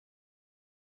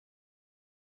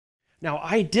Now,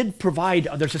 I did provide,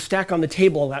 there's a stack on the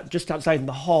table just outside in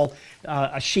the hall,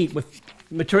 a sheet with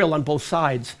material on both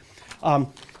sides.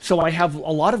 So I have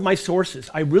a lot of my sources.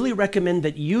 I really recommend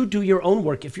that you do your own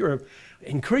work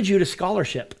encourage you to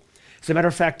scholarship. As a matter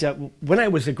of fact, when I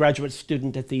was a graduate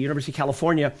student at the University of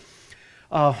California,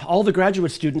 all the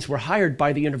graduate students were hired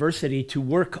by the university to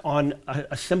work on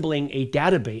assembling a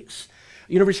database.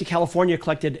 University of California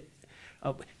collected,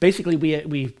 basically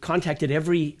we contacted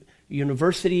every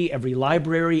university, every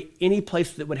library, any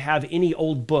place that would have any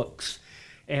old books,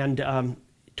 and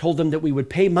told them that we would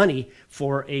pay money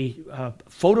for a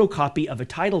photocopy of a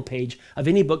title page of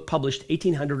any book published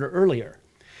 1800 or earlier.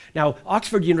 Now,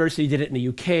 Oxford University did it in the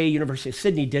UK, University of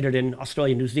Sydney did it in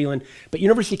Australia, New Zealand, but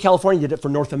University of California did it for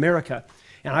North America.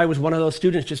 And I was one of those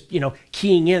students just,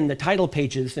 keying in the title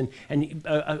pages and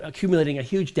accumulating a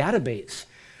huge database.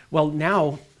 Well,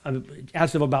 now,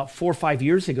 as of about 4 or 5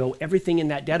 years ago, everything in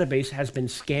that database has been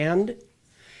scanned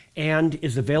and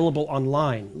is available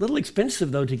online. A little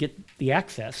expensive, though, to get the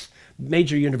access.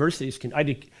 Major universities can.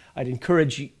 I'd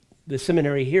encourage the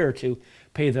seminary here to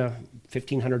pay the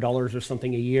 $1,500 or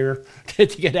something a year to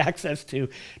get access to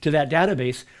that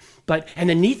database. And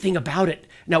the neat thing about it,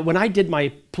 now when I did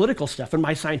my political stuff and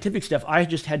my scientific stuff, I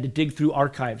just had to dig through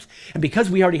archives. And because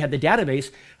we already had the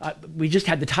database, we just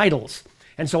had the titles.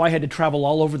 And so I had to travel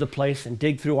all over the place and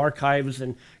dig through archives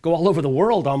and go all over the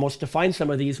world almost to find some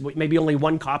of these, maybe only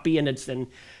one copy and it's in,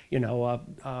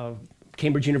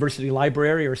 Cambridge University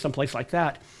Library or someplace like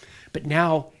that. But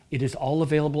now it is all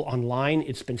available online,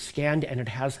 it's been scanned, and it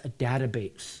has a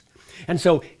database. And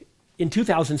so in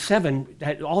 2007,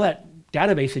 all that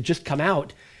database had just come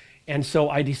out, and so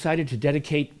I decided to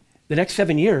dedicate the next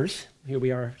 7 years, here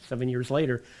we are 7 years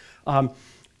later,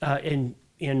 in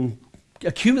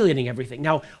accumulating everything.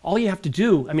 Now, all you have to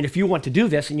do, if you want to do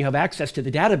this and you have access to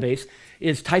the database,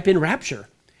 is type in rapture.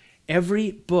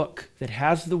 Every book that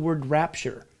has the word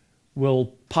rapture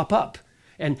will pop up.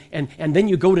 And then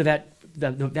you go to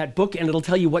that book and it'll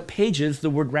tell you what pages the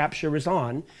word rapture is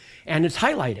on, and it's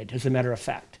highlighted, as a matter of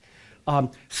fact.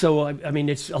 It's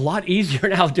a lot easier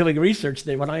now doing research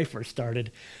than when I first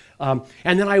started. And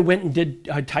then I went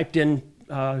and typed in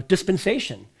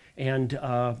dispensation and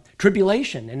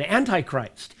tribulation and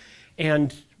antichrist.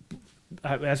 And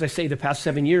as I say, the past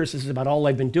 7 years, this is about all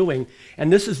I've been doing.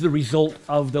 And this is the result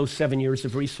of those 7 years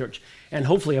of research. And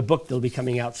hopefully a book that'll be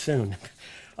coming out soon.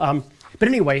 But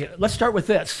anyway, let's start with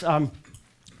this.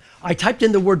 I typed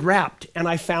in the word wrapped, and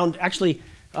I found, actually,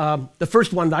 the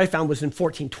first one that I found was in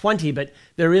 1420, but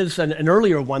there is an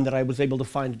earlier one that I was able to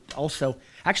find also.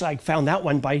 Actually, I found that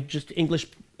one by just English,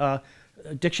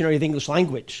 Dictionary of the English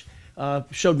Language.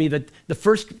 Showed me that the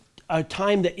first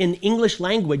time that in English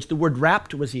language the word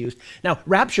wrapped was used. Now,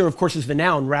 rapture, of course, is the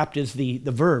noun, wrapped is the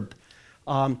verb.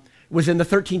 Was in the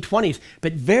 1320s,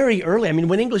 but very early,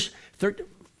 when English,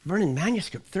 Vernon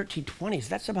manuscript, 1320s,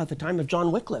 that's about the time of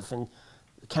John Wycliffe and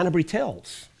Canterbury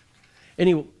Tales.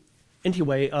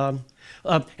 Anyway,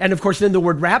 and of course then the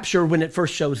word rapture, when it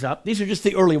first shows up, these are just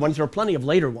the early ones, there are plenty of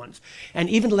later ones. And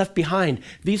even left behind,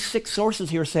 these 6 sources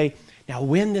here say, now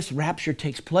when this rapture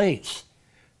takes place,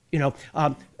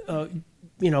 when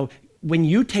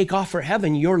you take off for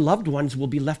heaven, your loved ones will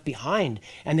be left behind,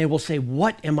 and they will say,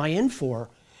 what am I in for?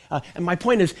 And my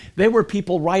point is, they were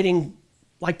people writing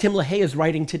like Tim LaHaye is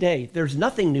writing today. There's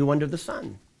nothing new under the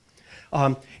sun.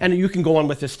 And you can go on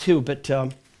with this too, but,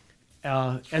 and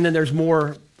then there's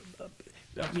more.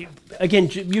 Again,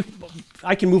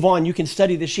 I can move on. You can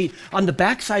study the sheet. On the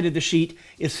back side of the sheet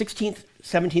is 16th,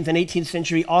 17th, and 18th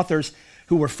century authors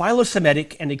who were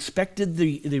philo-Semitic and expected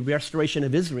the restoration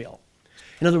of Israel.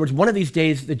 In other words, one of these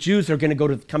days, the Jews are going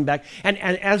to come back. And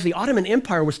as the Ottoman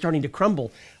Empire was starting to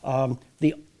crumble,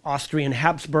 the Austrian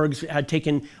Habsburgs had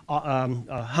taken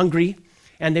Hungary,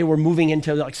 and they were moving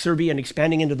into like Serbia and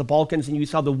expanding into the Balkans, and you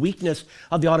saw the weakness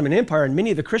of the Ottoman Empire, and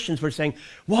many of the Christians were saying,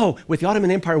 whoa, with the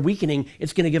Ottoman Empire weakening,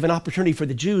 it's going to give an opportunity for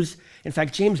the Jews. In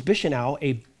fact, James Bischenau,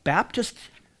 a Baptist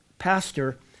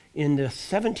pastor in the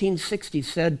 1760s,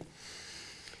 said,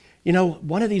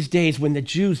 one of these days when the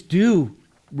Jews do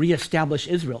reestablish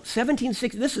Israel,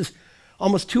 1760, this is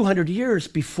almost 200 years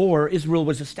before Israel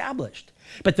was established.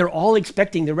 But they're all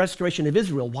expecting the restoration of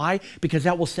Israel. Why? Because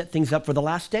that will set things up for the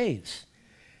last days.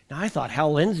 Now, I thought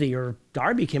Hal Lindsey or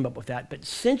Darby came up with that, but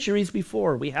centuries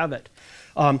before, we have it.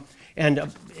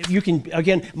 You can,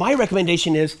 again, my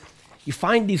recommendation is you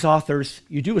find these authors,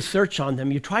 you do a search on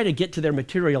them, you try to get to their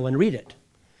material and read it,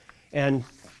 and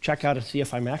check out to see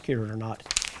if I'm accurate or not.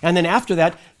 And then after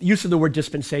that, use of the word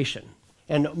dispensation.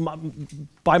 And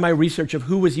by my research of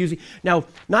who was using, now,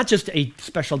 not just a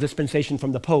special dispensation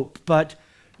from the Pope, but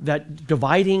that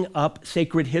dividing up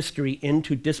sacred history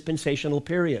into dispensational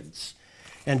periods.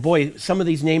 And boy, some of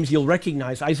these names you'll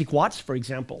recognize. Isaac Watts, for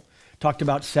example, talked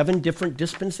about 7 different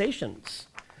dispensations.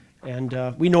 And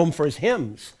we know him for his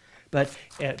hymns. But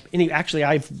actually,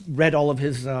 I've read all of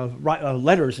his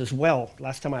letters as well,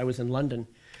 last time I was in London.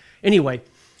 Anyway,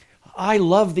 I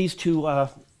love these 2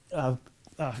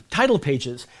 title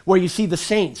pages where you see the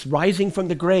saints rising from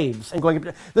the graves and going.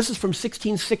 This is from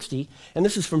 1660, and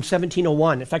this is from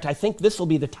 1701. In fact, I think this will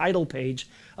be the title page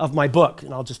of my book.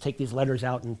 And I'll just take these letters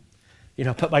out and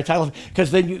put my title,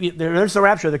 because then there's the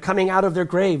rapture. They're coming out of their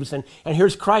graves, and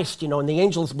here's Christ, and the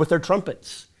angels with their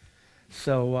trumpets.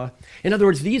 So, in other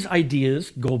words, these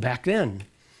ideas go back then.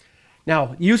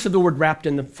 Now, use of the word wrapped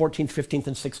in the 14th, 15th,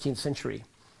 and 16th century.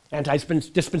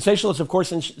 Anti-dispensationalists, of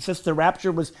course, insist the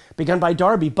rapture was begun by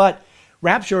Darby, but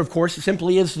rapture, of course,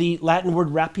 simply is the Latin word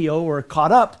rapio, or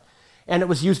caught up, and it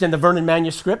was used in the Vernon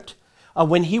manuscript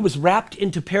when he was wrapped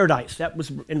into paradise. That was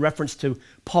in reference to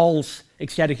Paul's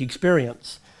ecstatic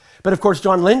experience. But of course,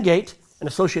 John Lingate, an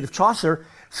associate of Chaucer,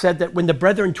 said that when the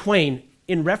brethren twain,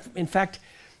 in fact,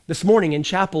 this morning in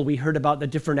chapel, we heard about the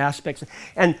different aspects.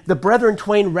 And the brethren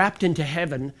twain wrapped into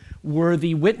heaven were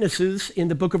the witnesses in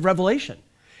the book of Revelation.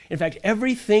 In fact,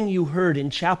 everything you heard in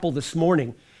chapel this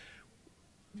morning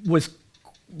was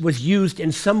used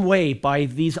in some way by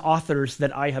these authors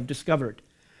that I have discovered.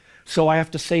 So I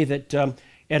have to say that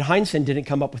Ed Heinzen didn't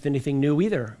come up with anything new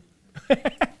either.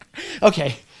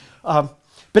 Okay. But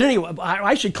anyway,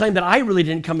 I should claim that I really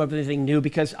didn't come up with anything new,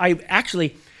 because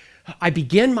I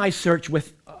began my search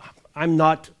with, I'm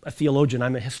not a theologian,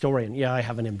 I'm a historian. Yeah, I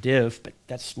have an MDiv, but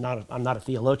I'm not a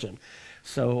theologian.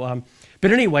 So,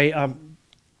 but anyway,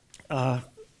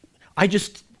 I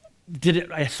just did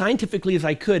it as scientifically as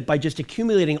I could by just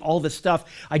accumulating all this stuff.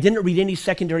 I didn't read any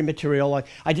secondary material.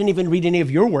 I didn't even read any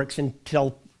of your works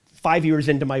until 5 years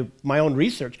into my own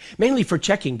research, mainly for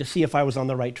checking to see if I was on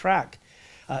the right track.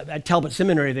 At Talbot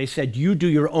Seminary, they said, you do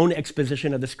your own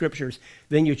exposition of the scriptures,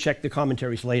 then you check the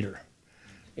commentaries later.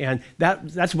 And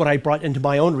that's what I brought into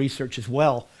my own research as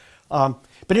well. But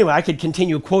anyway, I could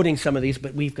continue quoting some of these,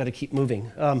 but we've got to keep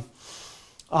moving.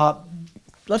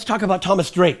 Let's talk about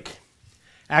Thomas Drake.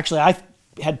 Actually, I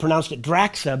had pronounced it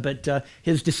Draxa, but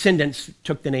his descendants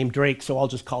took the name Drake, so I'll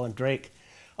just call him Drake.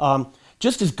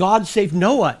 Just as God saved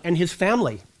Noah and his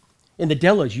family in the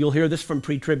deluge, you'll hear this from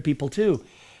pre-trib people too,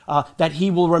 that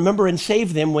he will remember and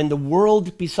save them when the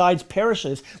world besides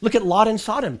perishes. Look at Lot and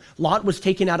Sodom. Lot was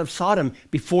taken out of Sodom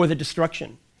before the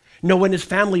destruction. Noah and his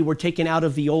family were taken out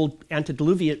of the old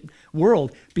antediluvian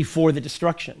world before the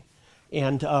destruction.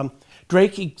 And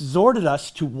Drake exhorted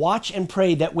us to watch and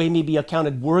pray that we may be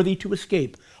accounted worthy to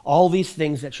escape all these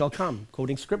things that shall come,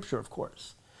 quoting scripture, of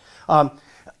course.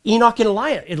 Enoch and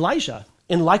Elijah,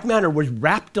 in like manner, were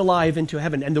wrapped alive into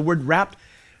heaven. And the word wrapped,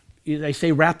 they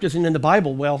say wrapped isn't in the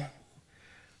Bible. Well,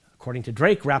 according to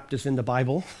Drake, wrapped is in the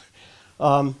Bible.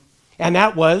 And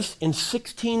that was in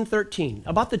 1613,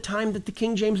 about the time that the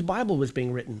King James Bible was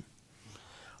being written.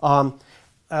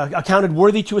 Accounted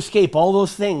worthy to escape all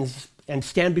those things and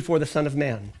stand before the Son of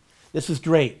Man. This is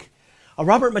Drake.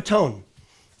 Robert Matone,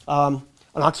 an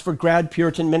Oxford grad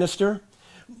Puritan minister,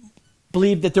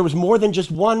 believed that there was more than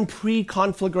just one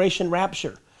pre-conflagration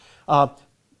rapture. But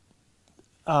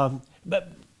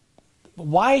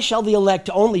why shall the elect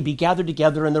only be gathered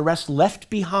together and the rest left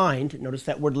behind? Notice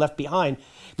that word left behind.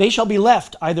 They shall be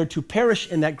left either to perish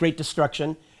in that great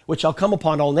destruction, which shall come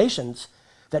upon all nations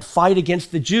that fight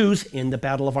against the Jews in the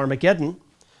battle of Armageddon.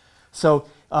 So,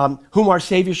 whom our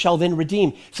Savior shall then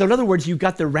redeem. So in other words, you've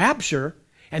got the rapture,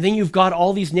 and then you've got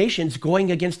all these nations going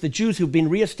against the Jews who've been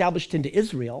reestablished into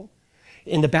Israel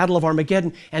in the battle of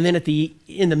Armageddon. And then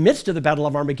in the midst of the battle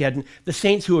of Armageddon, the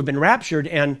saints who have been raptured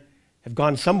and have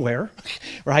gone somewhere,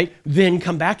 right, then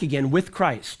come back again with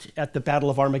Christ at the battle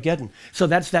of Armageddon. So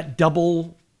that's that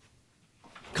double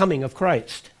coming of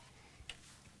Christ.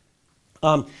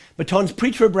 Matone's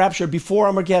pre-trib rapture before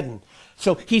Armageddon.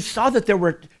 So he saw that there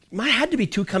had to be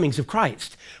 2 comings of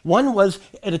Christ. One was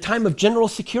at a time of general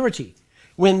security,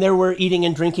 when there were eating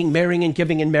and drinking, marrying and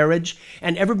giving in marriage,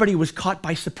 and everybody was caught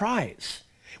by surprise.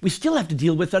 We still have to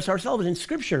deal with this ourselves in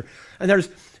Scripture. And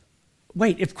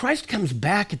wait, if Christ comes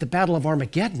back at the Battle of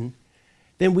Armageddon,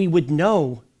 then we would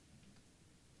know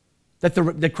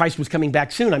that Christ was coming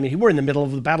back soon. I mean, we're in the middle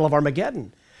of the Battle of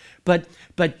Armageddon. But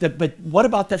what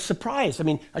about that surprise? I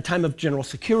mean, a time of general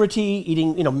security,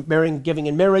 eating, marrying, giving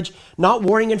in marriage, not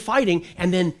warring and fighting,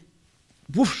 and then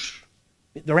whoosh,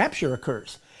 the rapture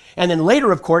occurs. And then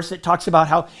later, of course, it talks about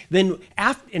how then,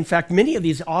 in fact, many of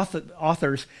these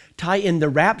authors tie in the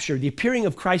rapture, the appearing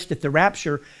of Christ at the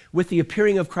rapture, with the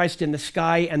appearing of Christ in the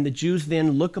sky, and the Jews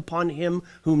then look upon him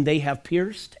whom they have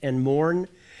pierced and mourn.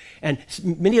 And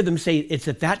many of them say it's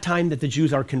at that time that the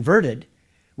Jews are converted,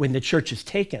 when the church is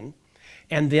taken,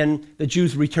 and then the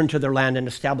Jews return to their land and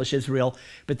establish Israel.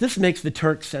 But this makes the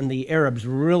Turks and the Arabs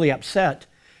really upset,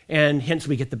 and hence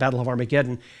we get the Battle of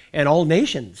Armageddon. And all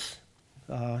nations,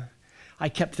 I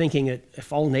kept thinking that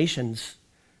if all nations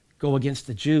go against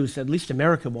the Jews, at least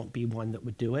America won't be one that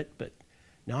would do it. But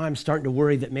now I'm starting to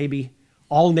worry that maybe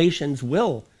all nations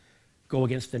will go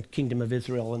against the kingdom of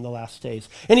Israel in the last days.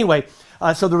 Anyway,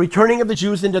 so the returning of the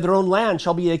Jews into their own land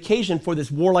shall be the occasion for this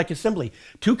warlike assembly.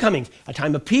 Two comings, a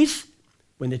time of peace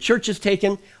when the church is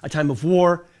taken, a time of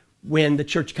war when the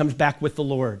church comes back with the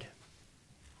Lord.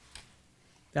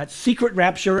 That secret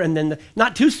rapture, and then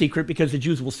not too secret because the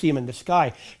Jews will see him in the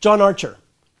sky. John Archer,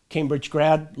 Cambridge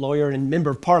grad, lawyer, and member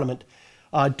of parliament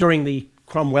during the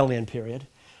Cromwellian period,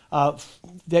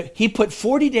 he put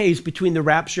 40 days between the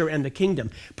rapture and the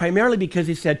kingdom, primarily because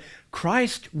he said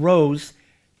Christ rose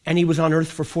and he was on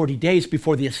earth for 40 days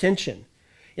before the ascension.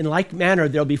 In like manner,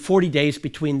 there'll be 40 days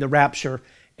between the rapture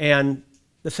and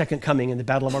the second coming in the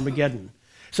Battle of Armageddon.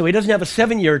 So he doesn't have a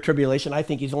 7-year tribulation. I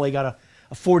think he's only got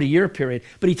a 40-year period,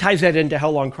 but he ties that into how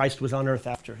long Christ was on earth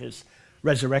after his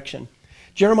resurrection.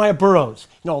 Jeremiah Burroughs.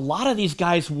 A lot of these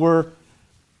guys were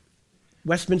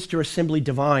Westminster Assembly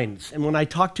divines. And when I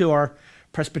talk to our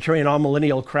Presbyterian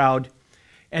all-millennial crowd,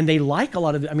 and they like a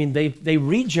lot of, they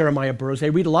read Jeremiah Burroughs. They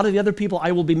read a lot of the other people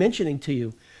I will be mentioning to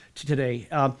you today.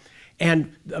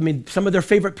 Some of their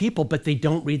favorite people, but they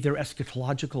don't read their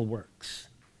eschatological works.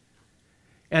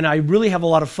 And I really have a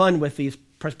lot of fun with these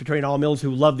Presbyterian all-mills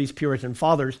who love these Puritan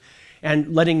fathers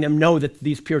and letting them know that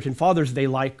these Puritan fathers they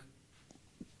like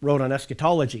wrote on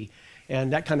eschatology.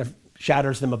 And that kind of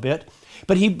shatters them a bit.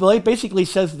 But he basically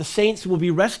says the saints will be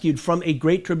rescued from a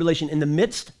great tribulation. In the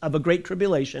midst of a great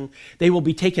tribulation, they will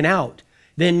be taken out.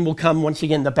 Then will come, once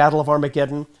again, the Battle of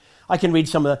Armageddon. I can read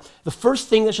some of the first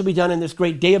thing that shall be done in this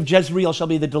great day of Jezreel shall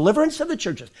be the deliverance of the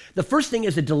churches. The first thing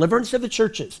is the deliverance of the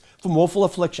churches from woeful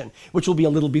affliction, which will be a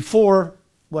little before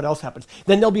what else happens.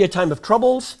 Then there'll be a time of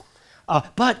troubles,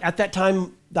 but at that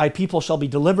time thy people shall be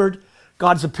delivered.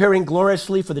 God's appearing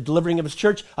gloriously for the delivering of his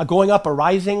church, a going up, a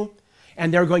rising,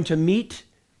 and they're going to meet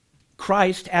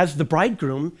Christ as the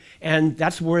bridegroom, and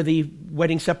that's where the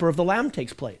wedding supper of the Lamb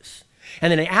takes place.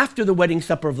 And then after the wedding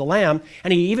supper of the Lamb,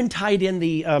 and he even tied in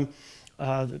the,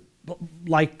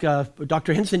 like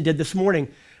Dr. Henson did this morning,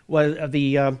 was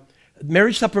the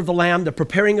marriage supper of the Lamb, the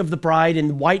preparing of the bride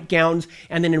in white gowns,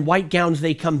 and then in white gowns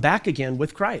they come back again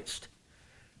with Christ.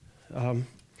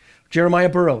 Jeremiah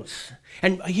Burroughs.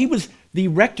 And he was the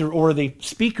rector or the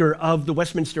speaker of the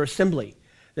Westminster Assembly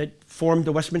that formed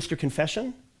the Westminster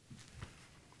Confession.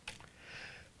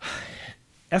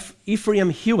 Ephraim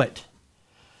Hewitt.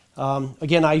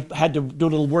 Again, I had to do a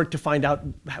little work to find out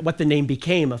what the name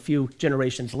became a few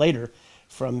generations later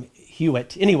from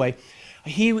Hewitt. Anyway,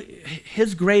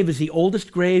 his grave is the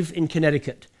oldest grave in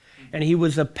Connecticut, and he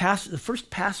was the first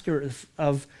pastor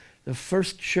of the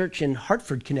first church in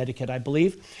Hartford, Connecticut, I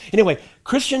believe. Anyway,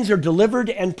 Christians are delivered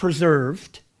and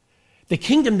preserved. The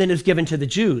kingdom then is given to the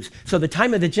Jews. So the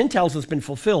time of the Gentiles has been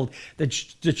fulfilled. The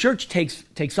church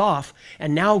takes off,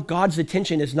 and now God's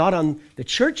attention is not on the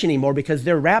church anymore because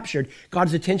they're raptured.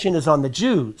 God's attention is on the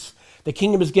Jews. The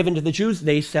kingdom is given to the Jews.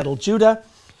 They settle Judah.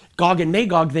 Gog and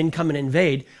Magog then come and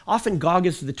invade. Often Gog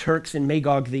is the Turks and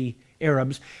Magog the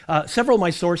Arabs. Several of my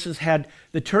sources had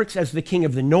the Turks as the king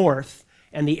of the north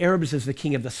and the Arabs as the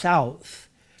king of the south,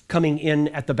 coming in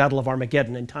at the Battle of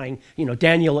Armageddon and tying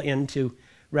Daniel into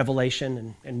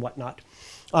Revelation and whatnot.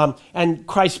 And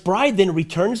Christ's bride then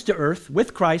returns to earth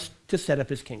with Christ to set up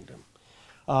his kingdom.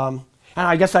 And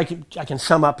I guess I can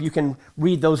sum up. You can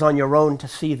read those on your own to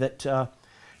see that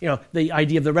the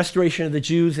idea of the restoration of the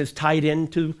Jews is tied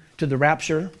into the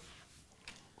rapture.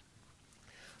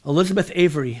 Elizabeth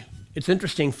Avery. It's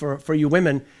interesting for you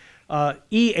women.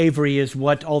 E. Avery is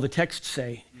what all the texts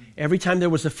say. Every time there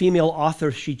was a female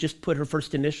author, she just put her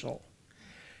first initial.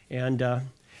 And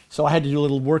so I had to do a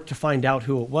little work to find out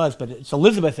who it was, but it's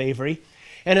Elizabeth Avery.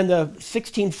 And in the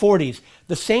 1640s,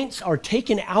 the saints are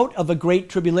taken out of a great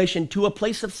tribulation to a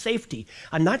place of safety.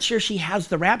 I'm not sure she has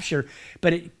the rapture,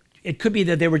 but it could be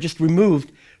that they were just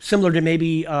removed, similar to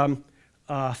maybe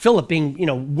Philip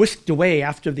being whisked away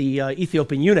after the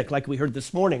Ethiopian eunuch, like we heard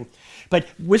this morning, but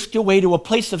whisked away to a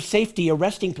place of safety, a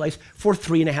resting place, for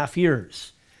 3.5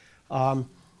 years.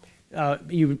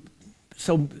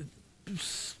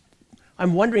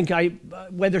 I'm wondering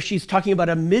whether she's talking about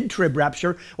a mid-trib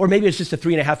rapture, or maybe it's just a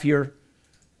 3.5-year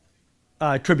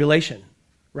tribulation,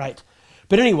 right?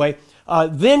 But anyway,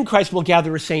 then Christ will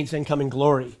gather his saints and come in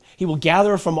glory. He will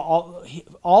gather from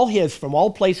from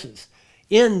all places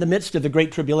in the midst of the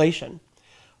great tribulation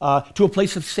to a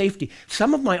place of safety.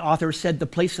 Some of my authors said the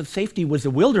place of safety was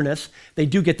the wilderness. They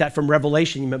do get that from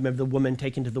Revelation. You remember the woman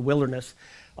taken to the wilderness.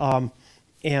 And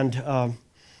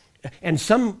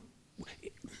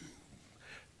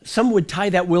some would tie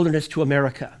that wilderness to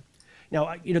America.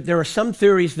 Now, there are some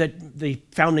theories that the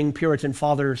founding Puritan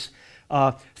fathers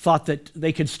thought that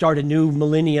they could start a new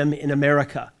millennium in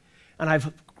America. And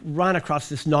I've run across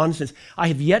this nonsense. I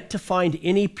have yet to find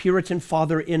any Puritan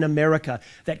father in America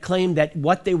that claimed that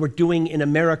what they were doing in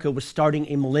America was starting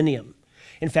a millennium.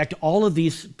 In fact, all of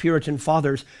these Puritan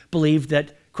fathers believed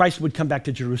that Christ would come back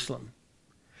to Jerusalem.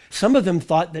 Some of them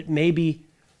thought that maybe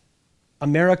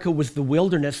America was the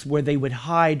wilderness where they would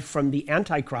hide from the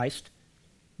Antichrist,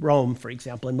 Rome, for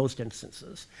example, in most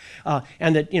instances.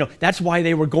 And that, that's why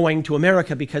they were going to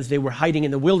America, because they were hiding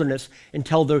in the wilderness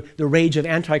until the rage of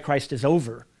Antichrist is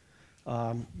over.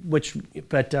 But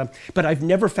I've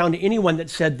never found anyone that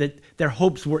said that their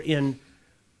hopes were in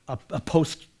a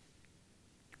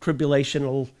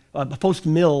post-tribulational, a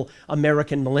post-mill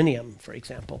American millennium, for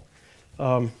example.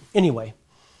 Anyway,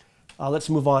 let's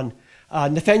move on.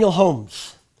 Nathaniel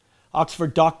Holmes,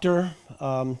 Oxford doctor,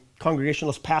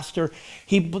 Congregationalist pastor,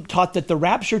 he taught that the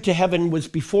rapture to heaven was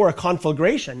before a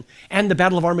conflagration, and the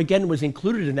Battle of Armageddon was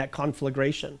included in that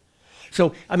conflagration.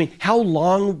 So, how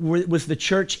long was the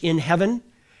church in heaven?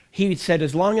 He said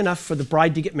as long enough for the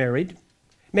bride to get married,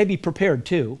 maybe prepared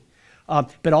too,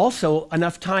 but also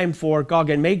enough time for Gog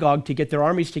and Magog to get their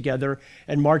armies together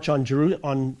and march on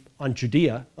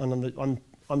Judea, on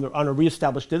a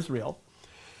reestablished Israel.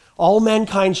 All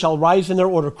mankind shall rise in their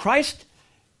order. Christ,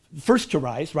 first to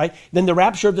rise, right? Then the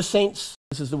rapture of the saints,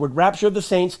 this is the word, rapture of the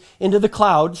saints into the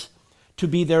clouds, to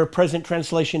be their present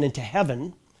translation into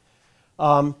heaven.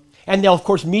 And they'll, of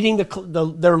course, meeting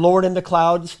their Lord in the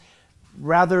clouds,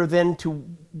 rather than to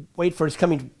wait for his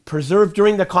coming, preserved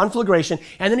during the conflagration.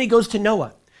 And then he goes to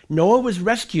Noah. Noah was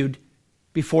rescued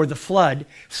before the flood,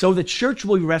 so the church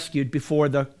will be rescued before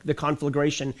the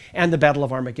conflagration and the Battle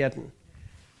of Armageddon.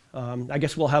 I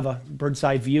guess we'll have a bird's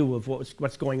eye view of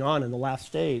what's going on in the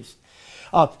last days.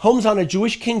 Homes on a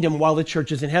Jewish kingdom while the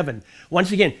church is in heaven.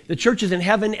 Once again, the church is in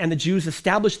heaven and the Jews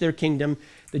establish their kingdom.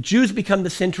 The Jews become the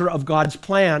center of God's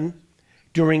plan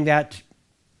during that,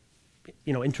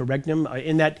 interregnum,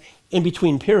 in that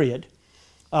in-between period.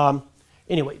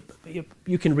 Anyway,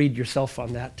 you can read yourself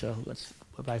on that.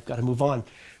 I've got to move on.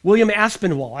 William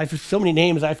Aspinwall. I have so many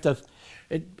names.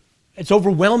 It's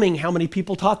overwhelming how many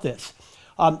people taught this.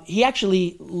 He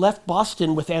actually left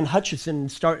Boston with Ann Hutchinson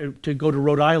and started to go to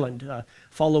Rhode Island,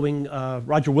 following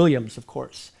Roger Williams, of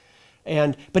course.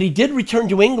 But he did return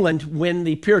to England when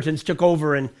the Puritans took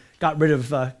over and got rid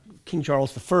of King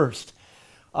Charles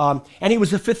I. And he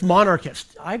was a fifth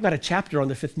monarchist. I've got a chapter on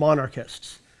the fifth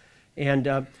monarchists.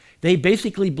 And they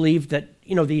basically believed that,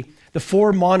 the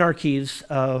four monarchies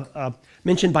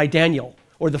mentioned by Daniel,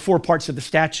 or the four parts of the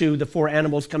statue, the four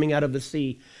animals coming out of the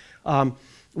sea,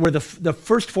 were the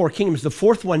first four kingdoms, the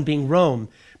fourth one being Rome,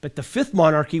 but the fifth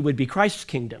monarchy would be Christ's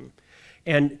kingdom.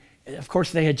 And of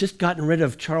course, they had just gotten rid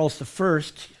of Charles I,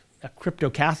 a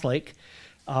crypto-Catholic,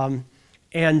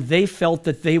 and they felt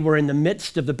that they were in the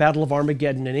midst of the Battle of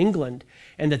Armageddon in England,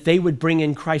 and that they would bring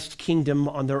in Christ's kingdom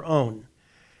on their own.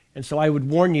 And so I would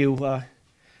warn you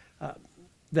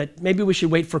that maybe we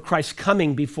should wait for Christ's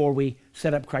coming before we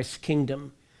set up Christ's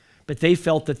kingdom. But they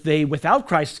felt that they, without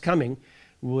Christ's coming,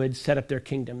 would set up their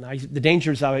kingdom. The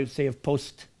dangers, I would say, of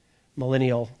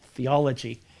post-millennial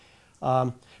theology.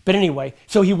 But anyway,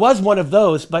 so he was one of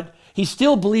those, but he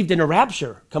still believed in a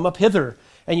rapture. Come up hither,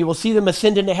 and you will see them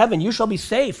ascend into heaven. You shall be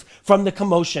safe from the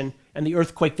commotion and the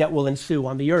earthquake that will ensue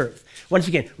on the earth. Once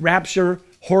again, rapture,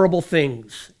 horrible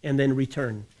things, and then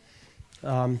return.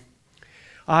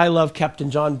 I love Captain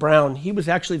John Brown. He was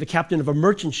actually the captain of a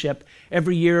merchant ship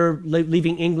every year,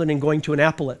 leaving England and going to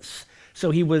Annapolis. So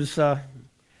he was...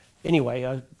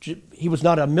 Anyway, he was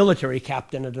not a military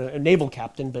captain, a naval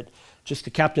captain, but just the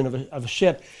captain of a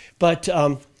ship. But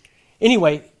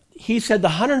anyway, he said the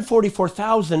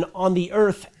 144,000 on the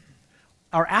earth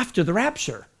are after the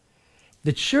rapture.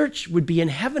 The church would be in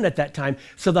heaven at that time,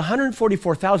 so the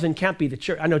 144,000 can't be the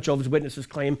church. I know Jehovah's Witnesses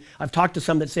claim. I've talked to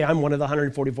some that say I'm one of the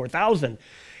 144,000.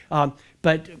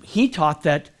 But he taught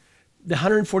that the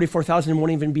 144,000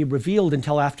 won't even be revealed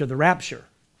until after the rapture.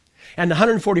 And the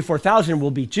 144,000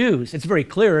 will be Jews. It's very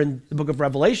clear in the book of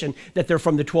Revelation that they're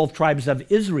from the 12 tribes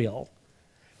of Israel,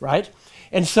 right?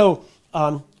 And so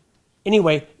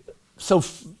anyway, so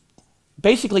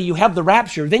basically you have the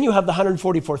rapture, then you have the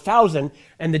 144,000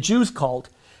 and the Jews called.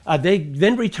 They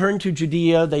then return to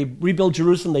Judea, they rebuild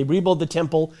Jerusalem, they rebuild the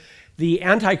temple. The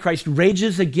Antichrist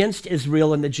rages against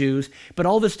Israel and the Jews, but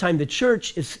all this time the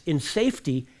church is in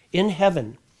safety in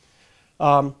heaven.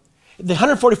 The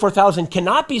 144,000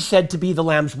 cannot be said to be the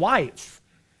Lamb's wife,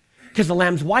 because the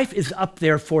Lamb's wife is up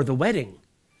there for the wedding.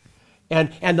 And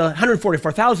the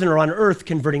 144,000 are on earth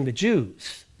converting the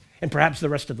Jews, and perhaps the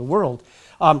rest of the world.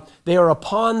 They are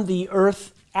upon the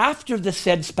earth after the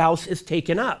said spouse is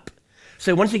taken up.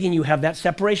 So once again, you have that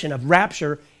separation of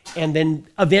rapture and then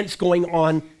events going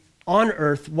on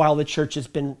earth while the church is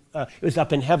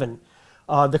up in heaven.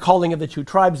 The calling of the 2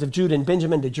 tribes of Judah and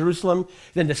Benjamin to Jerusalem.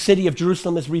 Then the city of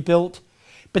Jerusalem is rebuilt.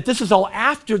 But this is all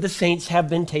after the saints have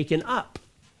been taken up.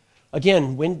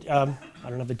 Again, when, I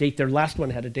don't know the date, their last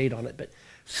one had a date on it, but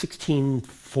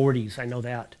 1640s, I know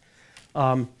that.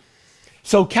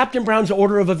 So Captain Brown's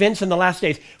order of events in the last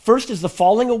days. First is the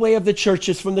falling away of the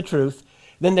churches from the truth.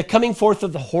 Then the coming forth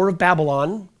of the whore of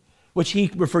Babylon, which he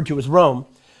referred to as Rome.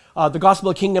 The gospel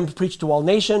of the kingdom preached to all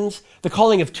nations. The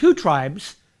calling of 2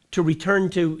 tribes to return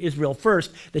to Israel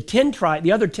first.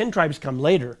 The other 10 tribes come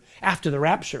later, after the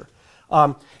rapture.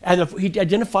 And he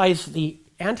identifies the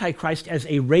Antichrist as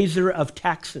a raiser of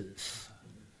taxes.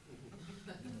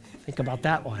 Think about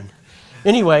that one.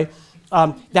 Anyway,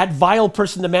 that vile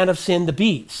person, the man of sin, the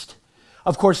beast.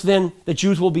 Of course, then the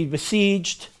Jews will be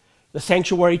besieged, the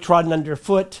sanctuary trodden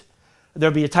underfoot.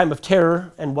 There'll be a time of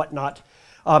terror and whatnot.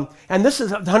 And this is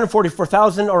the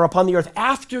 144,000 are upon the earth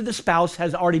after the spouse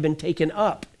has already been taken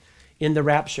up in the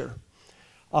rapture.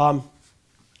 I'm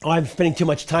spending too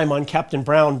much time on Captain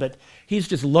Brown, but he's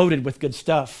just loaded with good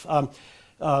stuff.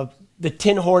 The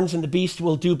 10 horns and the beast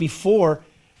will do before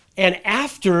and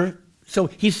after. So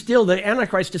the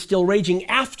Antichrist is still raging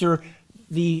after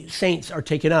the saints are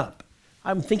taken up.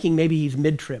 I'm thinking maybe he's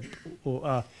mid-trib,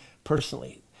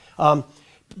 personally.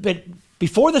 But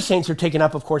before the saints are taken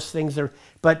up, of course,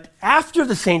 but after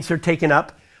the saints are taken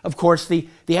up, of course, the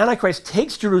Antichrist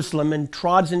takes Jerusalem and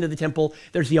trods into the temple.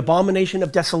 There's the abomination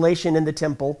of desolation in the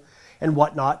temple and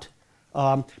whatnot.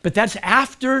 But that's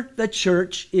after the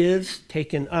church is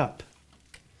taken up.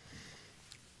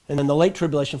 And then the late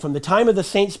tribulation, from the time of the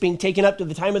saints being taken up to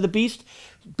the time of the beast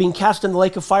being cast in the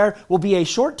lake of fire, will be a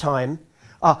short time,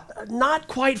 not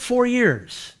quite 4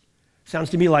 years. Sounds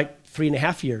to me like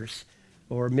 3.5 years.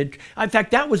 Or mid. In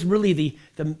fact, that was really the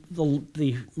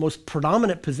most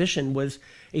predominant position, was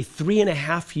a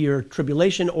 3.5-year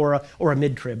tribulation or a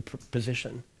mid-trib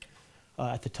position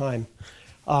at the time.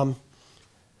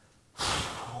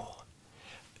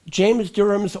 James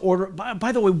Durham's order.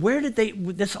 By the way, where did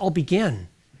this all begin?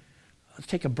 Let's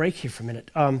take a break here for a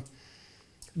minute.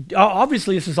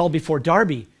 Obviously, this is all before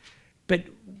Darby, but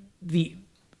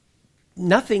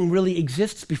nothing really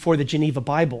exists before the Geneva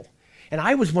Bible. And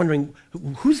I was wondering,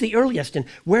 who's the earliest and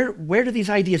where do these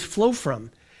ideas flow from?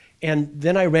 And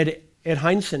then I read Ed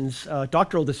Heinsen's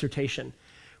doctoral dissertation,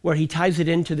 where he ties it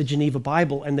into the Geneva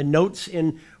Bible and the notes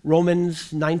in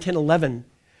Romans 9, 10, 11.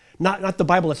 Not the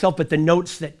Bible itself, but the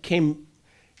notes that came.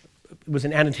 It was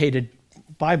an annotated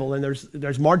Bible, and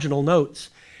there's marginal notes.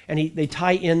 And they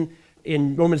tie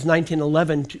in Romans 9, 10,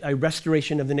 11 to a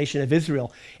restoration of the nation of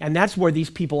Israel. And that's where these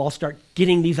people all start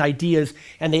getting these ideas,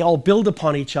 and they all build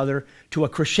upon each other to a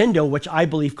crescendo, which I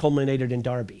believe culminated in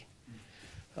Darby.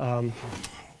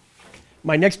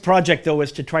 My next project, though,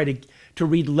 is to try to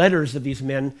read letters of these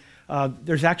men.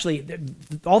 There's actually,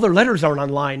 all their letters aren't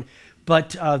online,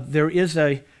 but there is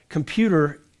a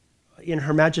computer in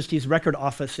Her Majesty's Record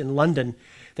Office in London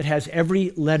that has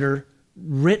every letter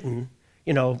written,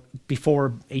 before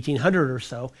 1800 or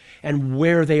so, and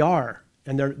where they are.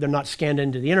 And they're not scanned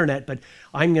into the internet, but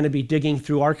I'm going to be digging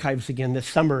through archives again this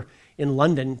summer in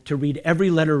London to read every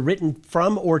letter written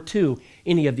from or to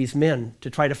any of these men to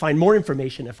try to find more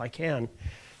information if I can.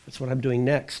 That's what I'm doing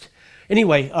next.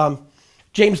 Anyway,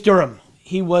 James Durham.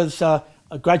 He was a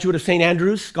graduate of St.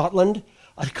 Andrews, Scotland,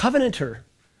 a Covenanter,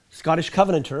 Scottish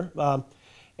Covenanter,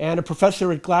 and a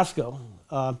professor at Glasgow.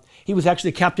 He was actually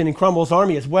a captain in Cromwell's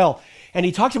army as well. And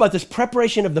he talks about this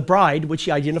preparation of the bride, which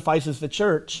he identifies as the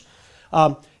church.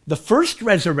 The first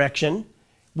resurrection,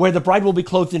 where the bride will be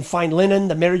clothed in fine linen,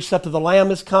 the marriage supper of the Lamb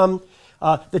has come,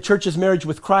 the church's marriage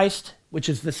with Christ, which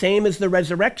is the same as the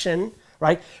resurrection,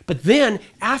 right? But then,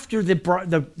 after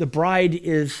the bride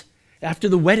is, after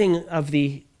the wedding of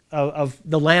the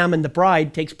Lamb and the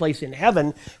bride takes place in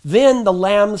heaven, then the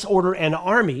Lamb's order an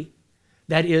army.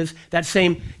 That is, that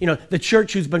same, the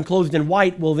church who's been clothed in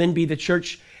white will then be the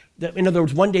church. In other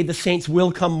words, one day the saints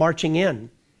will come marching in.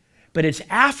 But it's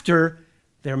after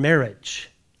their marriage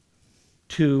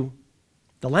to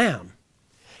the Lamb.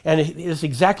 And it is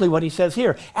exactly what he says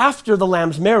here. After the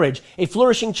Lamb's marriage, a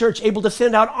flourishing church able to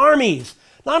send out armies,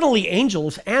 not only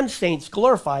angels and saints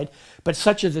glorified, but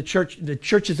such as the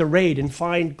church is arrayed in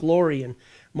fine glory and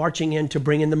marching in to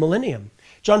bring in the millennium.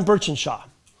 John Birchenshaw.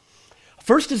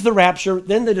 First is the rapture,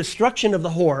 then the destruction of the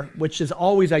whore, which is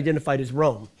always identified as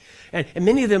Rome. And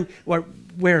many of them,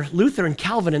 where Luther and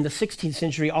Calvin in the 16th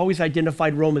century always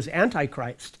identified Rome as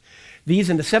Antichrist.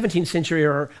 These in the 17th century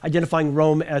are identifying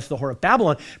Rome as the whore of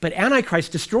Babylon, but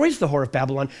Antichrist destroys the whore of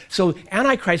Babylon, so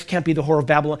Antichrist can't be the whore of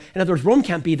Babylon. In other words, Rome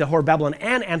can't be the whore of Babylon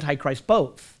and Antichrist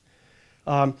both.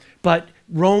 But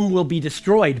Rome will be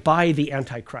destroyed by the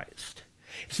Antichrist.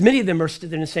 So many of them are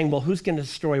saying, well, who's going to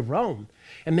destroy Rome?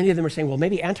 And many of them are saying, well,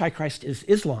 maybe Antichrist is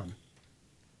Islam.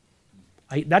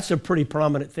 That's a pretty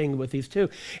prominent thing with these two.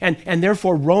 And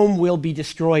therefore, Rome will be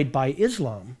destroyed by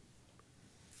Islam.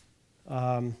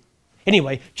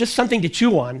 Anyway, just something to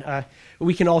chew on.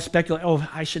 We can all speculate. Oh,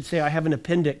 I should say I have an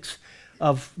appendix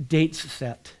of dates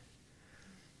set.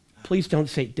 Please don't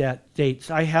say dates.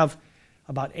 I have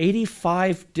about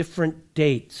 85 different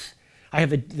dates. I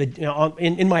have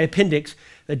in my appendix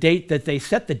the date that they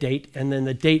set the date and then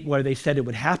the date where they said it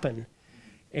would happen.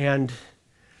 And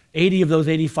 80 of those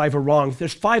 85 are wrong.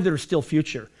 There's 5 that are still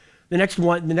future. The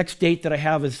next date that I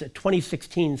have is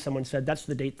 2016. Someone said that's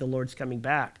the date the Lord's coming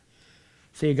back.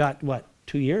 So you got, what,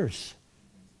 2 years?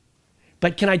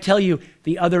 But can I tell you,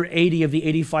 the other 80 of the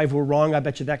 85 were wrong? I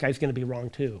bet you that guy's going to be wrong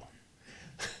too.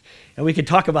 And we could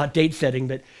talk about date setting,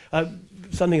 but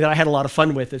something that I had a lot of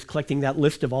fun with is collecting that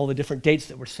list of all the different dates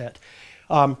that were set.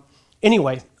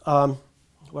 Anyway,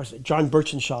 what is it? John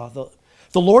Birchenshaw.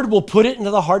 The Lord will put it into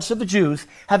the hearts of the Jews,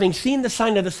 having seen the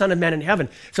sign of the Son of Man in heaven.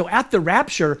 So at the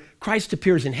rapture, Christ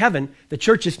appears in heaven. The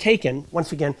church is taken,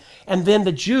 once again, and then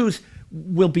the Jews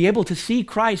will be able to see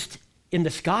Christ in the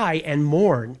sky and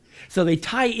mourn. So they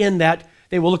tie in that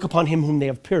they will look upon him whom they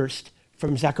have pierced,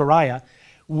 from Zechariah,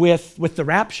 with the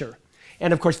rapture.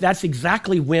 And of course, that's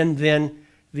exactly when then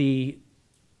the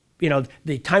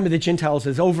time of the Gentiles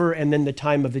is over, and then the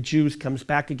time of the Jews comes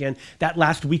back again, that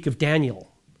last week of Daniel,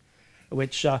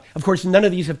 which, of course, none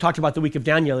of these have talked about the week of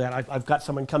Daniel yet. I've got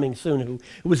someone coming soon who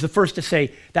was the first to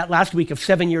say that last week of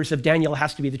 7 years of Daniel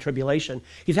has to be the tribulation.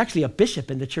 He's actually a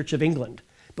bishop in the Church of England,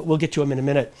 but we'll get to him in a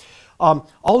minute.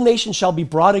 All nations shall be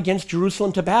brought against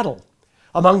Jerusalem to battle.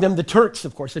 Among them the Turks,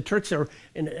 of course. The Turks are,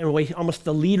 in a way, almost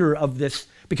the leader of this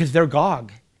because they're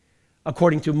Gog,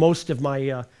 according to most of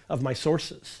my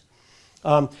sources.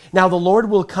 Now the Lord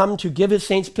will come to give his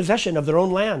saints possession of their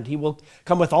own land. He will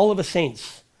come with all of his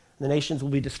saints. The nations will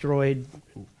be destroyed,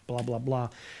 blah, blah, blah.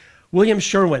 William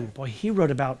Sherwin, boy, he wrote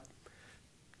about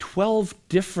 12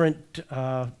 different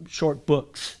short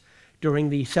books during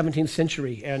the 17th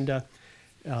century, and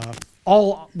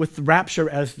all with the rapture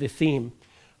as the theme.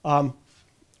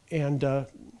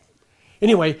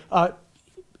 Anyway,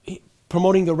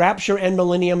 promoting the rapture and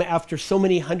millennium after so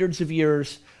many hundreds of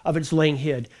years of its laying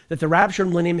hid, that the rapture and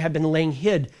millennium have been laying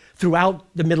hid throughout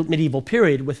the medieval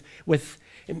period with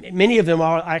many of them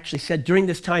are actually said during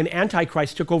this time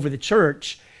Antichrist took over the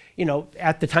church,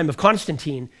 at the time of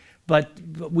Constantine, but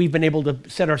we've been able to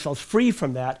set ourselves free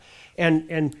from that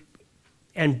and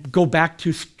go back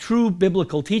to true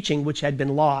biblical teaching which had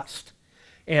been lost.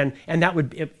 And that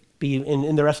would be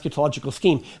in their eschatological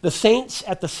scheme. The saints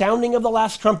at the sounding of the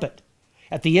last trumpet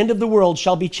at the end of the world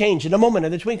shall be changed in a moment,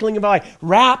 in the twinkling of an eye,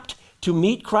 wrapped to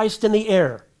meet Christ in the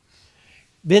air.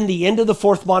 Then the end of the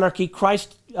fourth monarchy,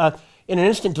 Christ in an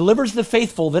instant delivers the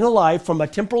faithful then alive from a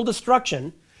temporal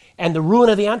destruction and the ruin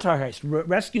of the Antichrist,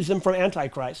 rescues them from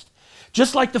Antichrist,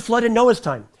 just like the flood in Noah's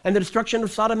time and the destruction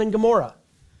of Sodom and Gomorrah.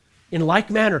 In like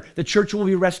manner, the church will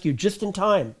be rescued just in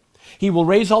time. He will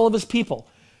raise all of his people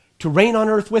to reign on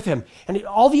earth with him. And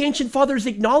all the ancient fathers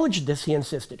acknowledged this, he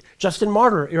insisted. Justin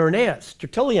Martyr, Irenaeus,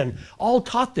 Tertullian, all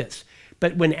taught this.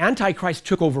 But when Antichrist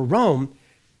took over Rome,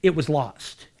 it was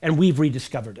lost, and we've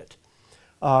rediscovered it.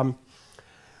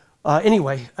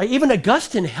 Anyway, even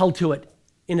Augustine held to it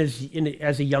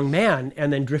as a young man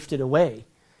and then drifted away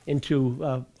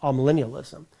into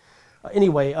amillennialism.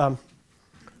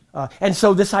 And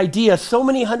so this idea, so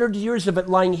many hundred years of it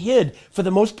lying hid for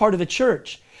the most part of the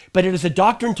church, but it is a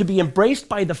doctrine to be embraced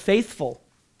by the faithful,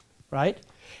 right?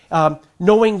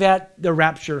 Knowing that the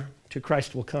rapture to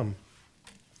Christ will come.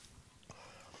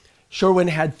 Sherwin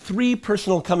had 3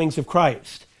 personal comings of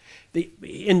Christ.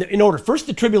 In order, first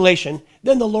the tribulation,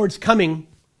 then the Lord's coming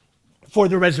for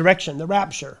the resurrection, the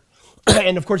rapture.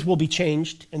 And of course, we'll be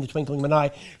changed in the twinkling of an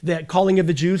eye. The calling of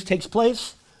the Jews takes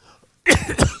place.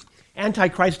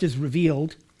 Antichrist is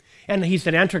revealed. And he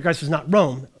said Antichrist is not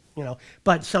Rome.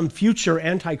 but some future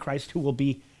Antichrist who will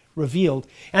be revealed.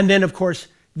 And then, of course,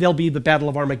 there'll be the Battle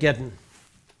of Armageddon.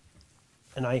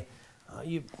 And I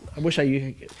wish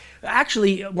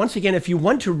actually, once again, if you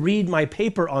want to read my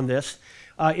paper on this,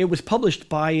 it was published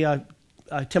by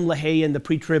Tim LaHaye and the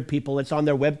pre-trib people. It's on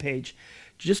their webpage.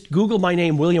 Just Google my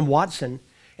name, William Watson,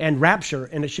 and rapture,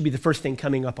 and it should be the first thing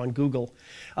coming up on Google.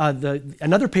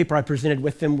 Another paper I presented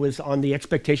with them was on the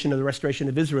expectation of the restoration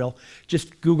of Israel.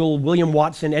 Just Google William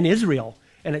Watson and Israel,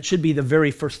 and it should be the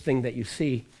very first thing that you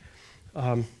see.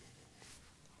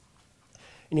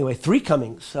 Anyway, three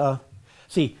comings. So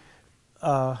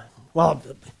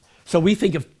we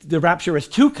think of the rapture as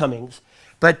two comings,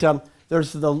 but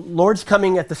there's the Lord's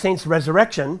coming at the saints'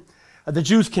 resurrection, the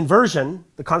Jews' conversion,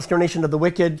 the consternation of the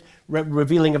wicked,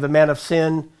 revealing of the man of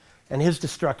sin, and his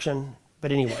destruction.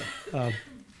 But anyway,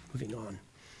 moving on.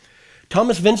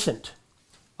 Thomas Vincent,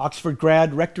 Oxford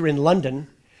grad, rector in London.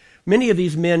 Many of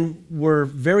these men were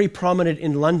very prominent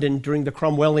in London during the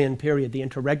Cromwellian period, the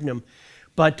interregnum.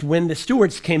 But when the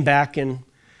Stuarts came back in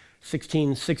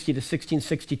 1660 to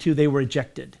 1662, they were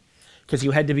ejected because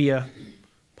you had to be a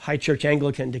high church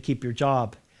Anglican to keep your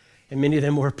job. And many of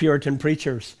them were Puritan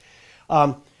preachers.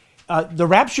 The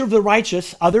rapture of the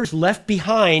righteous, others left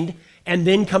behind, and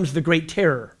then comes the great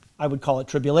terror. I would call it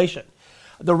tribulation.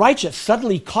 The righteous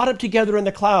suddenly caught up together in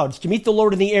the clouds to meet the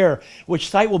Lord in the air, which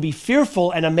sight will be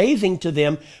fearful and amazing to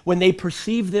them when they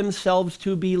perceive themselves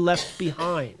to be left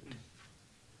behind.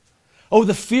 Oh,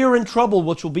 the fear and trouble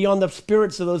which will be on the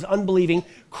spirits of those unbelieving,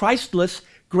 Christless,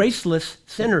 graceless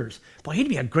sinners. Boy, he'd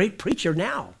be a great preacher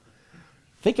now.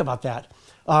 Think about that.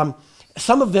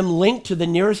 Some of them linked to the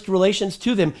nearest relations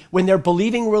to them, when their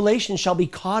believing relations shall be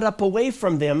caught up away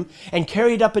from them and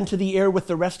carried up into the air with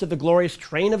the rest of the glorious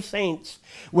train of saints,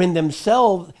 when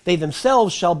they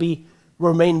themselves shall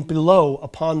remain below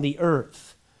upon the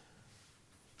earth.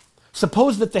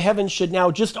 Suppose that the heavens should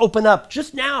now just open up,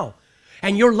 just now,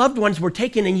 and your loved ones were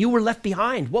taken and you were left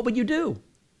behind. What would you do?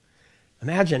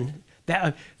 Imagine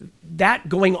that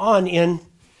going on in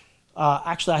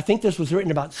actually, I think this was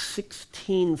written about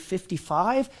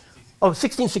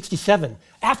 1667,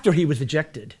 after he was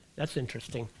ejected. That's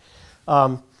interesting.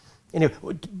 Anyway,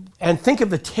 and think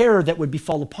of the terror that would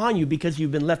befall upon you because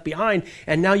you've been left behind,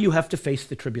 and now you have to face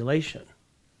the tribulation.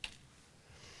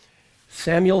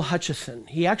 Samuel Hutcheson.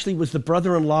 He actually was the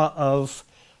brother-in-law of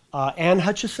Anne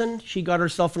Hutcheson. She got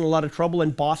herself in a lot of trouble in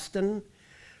Boston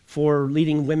for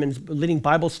leading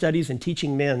Bible studies and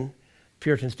teaching men.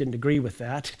 Puritans didn't agree with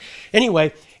that.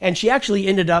 Anyway, and she actually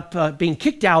ended up being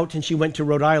kicked out, and she went to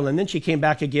Rhode Island. Then she came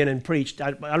back again and preached.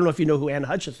 I don't know if you know who Anne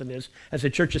Hutcheson is. As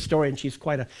a church historian, she's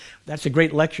that's a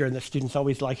great lecture, and the students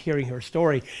always like hearing her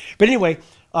story. But anyway,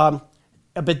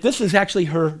 but this is actually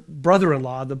her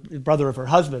brother-in-law, the brother of her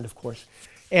husband, of course.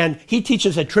 And he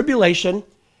teaches a tribulation,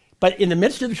 but in the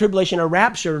midst of the tribulation, a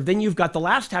rapture. Then you've got the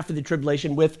last half of the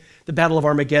tribulation with the Battle of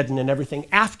Armageddon and everything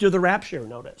after the rapture,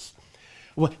 notice.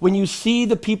 When you see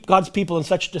God's people in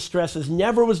such distress as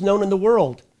never was known in the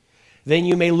world, then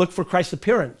you may look for Christ's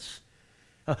appearance.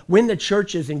 When the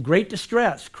church is in great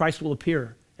distress, Christ will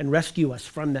appear and rescue us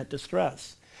from that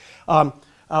distress.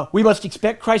 We must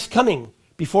expect Christ's coming,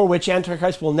 before which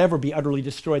Antichrist will never be utterly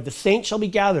destroyed. The saints shall be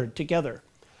gathered together,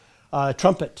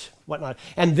 trumpet, whatnot.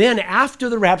 And then after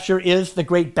the rapture is the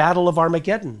great Battle of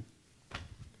Armageddon.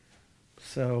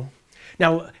 So...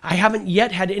 Now, I haven't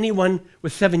yet had anyone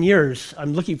with 7 years.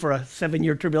 I'm looking for a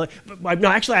 7-year tribulation. No,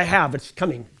 actually, I have. It's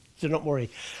coming, so don't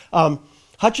worry.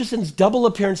 Hutcheson's double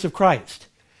appearance of Christ.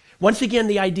 Once again,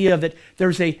 the idea that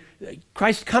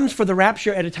Christ comes for the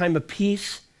rapture at a time of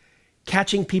peace,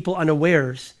 catching people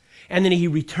unawares, and then he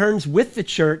returns with the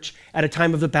church at a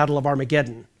time of the Battle of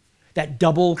Armageddon. That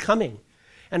double coming.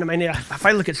 And I mean, if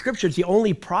I look at Scripture, it's the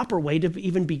only proper way to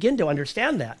even begin to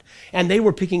understand that. And they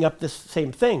were picking up this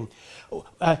same thing.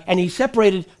 And he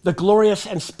separated the glorious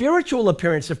and spiritual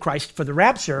appearance of Christ for the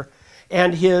rapture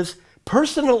and his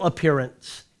personal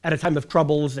appearance at a time of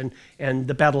troubles and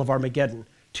the Battle of Armageddon.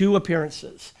 Two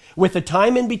appearances with a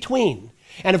time in between.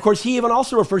 And of course, he even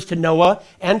also refers to Noah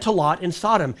and to Lot in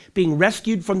Sodom being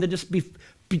rescued from just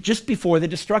before the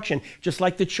destruction, just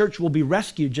like the church will be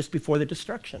rescued just before the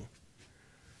destruction.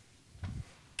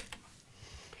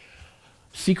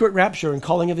 Secret rapture and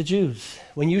calling of the Jews.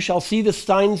 When you shall see the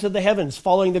signs of the heavens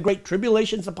following the great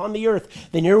tribulations upon the earth,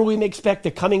 then here we may expect the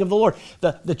coming of the Lord.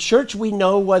 The church we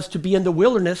know was to be in the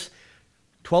wilderness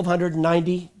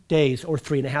 1,290 days or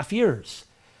 3.5 years.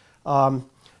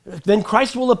 Then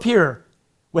Christ will appear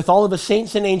with all of his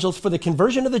saints and angels for the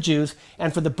conversion of the Jews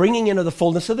and for the bringing in of the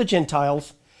fullness of the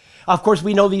Gentiles. Of course,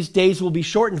 we know these days will be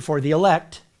shortened for the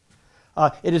elect.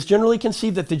 It is generally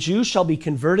conceived that the Jews shall be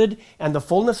converted and the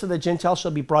fullness of the Gentiles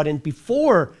shall be brought in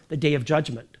before the day of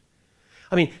judgment.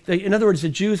 I mean, in other words, the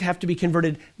Jews have to be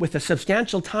converted with a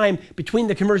substantial time between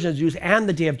the conversion of the Jews and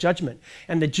the day of judgment.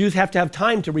 And the Jews have to have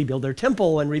time to rebuild their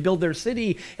temple and rebuild their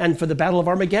city and for the Battle of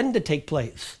Armageddon to take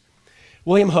place.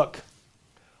 William Hooke,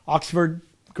 Oxford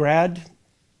grad,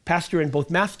 pastor in both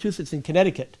Massachusetts and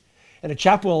Connecticut, and a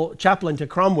chaplain to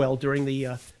Cromwell during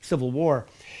the Civil War.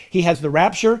 He has the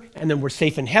rapture, and then we're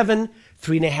safe in heaven,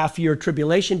 3.5-year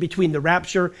tribulation between the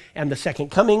rapture and the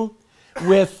second coming,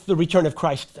 with the return of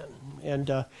Christ then.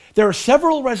 And there are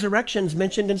several resurrections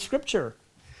mentioned in Scripture.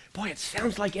 Boy, it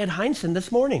sounds like Ed Hindson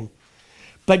this morning.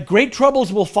 But great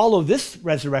troubles will follow this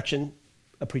resurrection,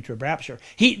 a pre-trib rapture.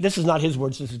 This is not his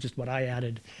words, this is just what I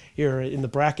added here in the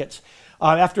brackets.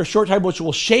 After a short time, which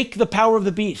will shake the power of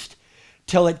the beast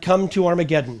till it come to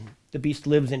Armageddon. The beast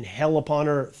lives in hell upon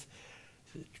earth.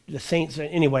 The saints,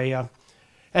 anyway.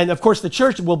 And of course, the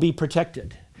church will be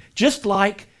protected. Just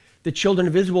like the children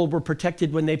of Israel were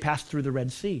protected when they passed through the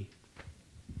Red Sea.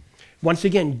 Once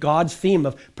again, God's theme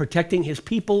of protecting his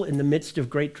people in the midst of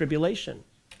great tribulation.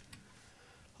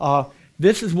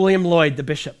 This is William Lloyd, the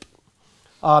bishop.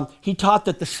 He taught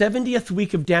that the 70th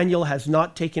week of Daniel has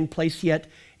not taken place yet,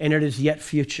 and it is yet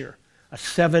future. A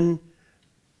 7-day,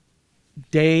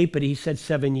 but he said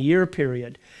 7-year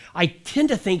period. I tend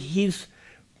to think he's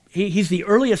the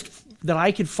earliest that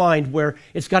I could find where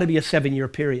it's got to be a 7-year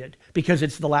period, because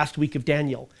it's the last week of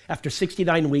Daniel, after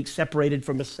 69 weeks separated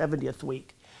from a 70th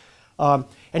week. And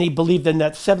he believed then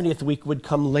that 70th week would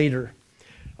come later.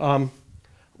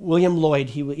 William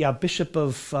Lloyd, Bishop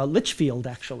of Lichfield,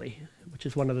 actually, which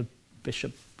is one of the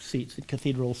bishop seats and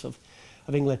cathedrals of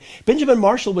England. Benjamin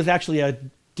Marshall was actually a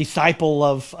disciple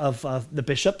of the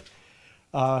bishop,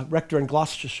 rector in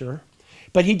Gloucestershire.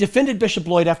 But he defended Bishop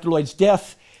Lloyd after Lloyd's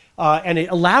death, and it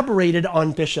elaborated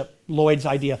on Bishop Lloyd's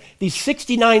idea. These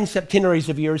 69 septenaries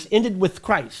of years ended with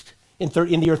Christ in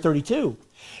the year 32.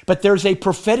 But there's a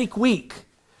prophetic week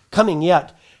coming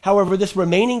yet. However, this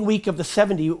remaining week of the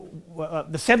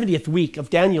 70th week of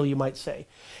Daniel, you might say,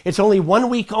 it's only 1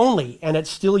 week only, and it's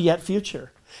still yet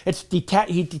future. It's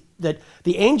that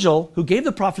the angel who gave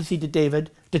the prophecy to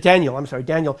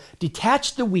Daniel,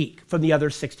 detached the week from the other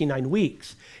 69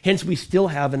 weeks. Hence, we still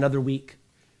have another week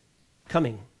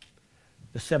coming,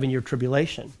 the 7-year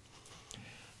tribulation.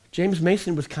 James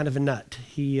Mason was kind of a nut.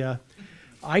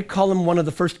 I call him one of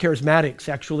the first charismatics,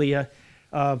 actually.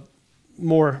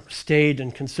 More staid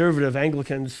and conservative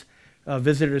Anglicans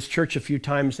visited his church a few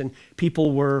times, and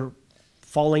people were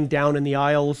falling down in the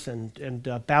aisles and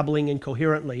babbling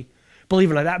incoherently.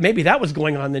 Believe it or not, maybe that was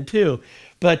going on then too,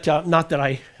 but not that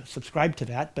I subscribe to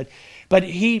that. But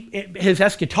his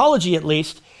eschatology, at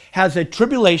least, has a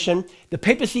tribulation. The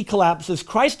papacy collapses,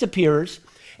 Christ appears,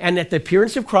 and at the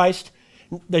appearance of Christ,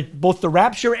 both the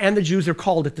rapture and the Jews are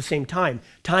called at the same time,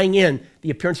 tying in the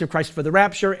appearance of Christ for the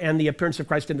rapture and the appearance of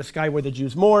Christ in the sky where the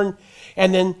Jews mourn.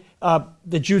 And then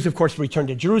the Jews, of course, return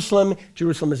to Jerusalem.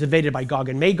 Jerusalem is invaded by Gog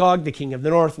and Magog, the king of the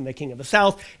north and the king of the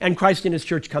south, and Christ and his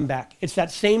church come back. It's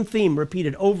that same theme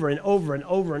repeated over and over and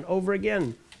over and over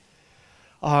again.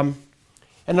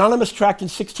 Anonymous tract in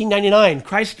 1699,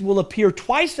 Christ will appear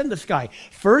twice in the sky,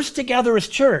 first to gather his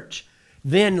church,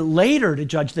 then later to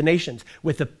judge the nations,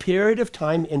 with a period of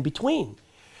time in between.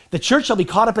 The church shall be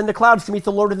caught up in the clouds to meet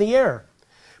the Lord in the air.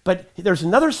 But there's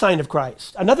another sign of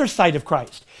Christ, another sight of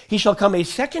Christ. He shall come a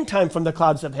second time from the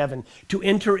clouds of heaven to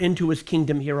enter into his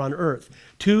kingdom here on earth.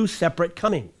 2 separate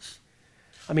comings.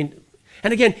 I mean,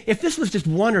 and again, if this was just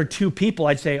 1 or 2 people,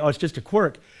 I'd say, oh, it's just a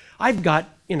quirk. I've got,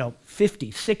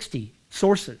 50, 60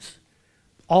 sources,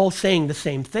 all saying the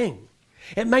same thing.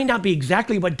 It may not be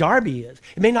exactly what Darby is.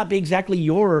 It may not be exactly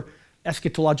your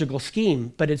eschatological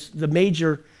scheme, but it's the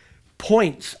major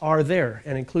points are there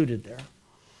and included there.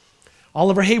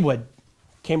 Oliver Haywood,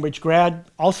 Cambridge grad,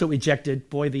 also ejected.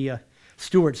 Boy, the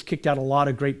Stuarts kicked out a lot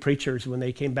of great preachers when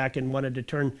they came back and wanted to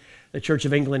turn the Church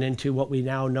of England into what we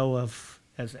now know of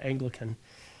as Anglican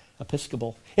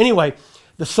Episcopal. Anyway,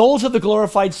 the souls of the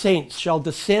glorified saints shall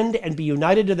descend and be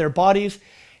united to their bodies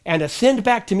and ascend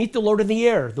back to meet the Lord in the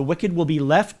air. The wicked will be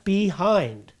left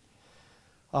behind.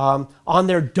 On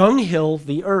their dunghill,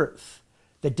 the earth.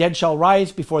 The dead shall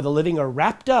rise before the living are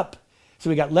wrapped up. So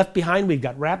we got left behind, we've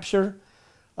got rapture.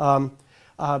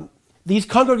 These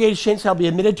congregated saints shall be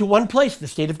admitted to one place, the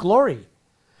state of glory.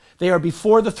 They are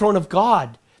before the throne of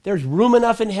God. There's room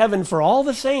enough in heaven for all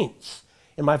the saints.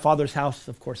 In my Father's house,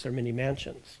 of course, there are many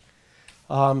mansions.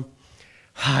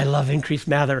 I love Increase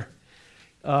Mather.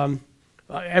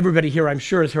 Everybody here, I'm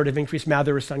sure, has heard of Increase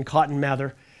Mather, his son Cotton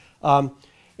Mather.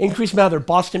 Increased Mather,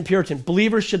 Boston Puritan.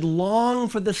 Believers should long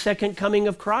for the second coming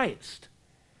of Christ.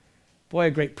 Boy,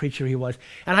 a great preacher he was.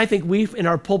 And I think we in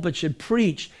our pulpit should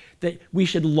preach that we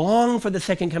should long for the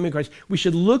second coming of Christ. We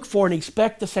should look for and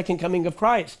expect the second coming of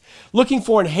Christ. Looking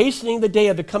for and hastening the day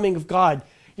of the coming of God.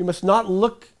 You must not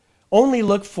only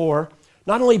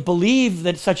believe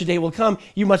that such a day will come,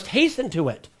 you must hasten to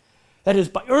it. That is,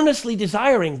 by earnestly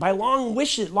desiring, by longing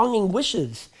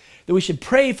wishes, that we should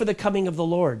pray for the coming of the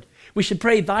Lord. We should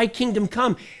pray, thy kingdom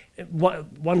come.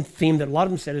 One theme that a lot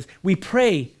of them said is, we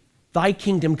pray, thy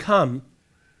kingdom come,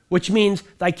 which means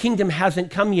thy kingdom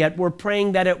hasn't come yet. We're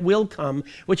praying that it will come,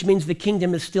 which means the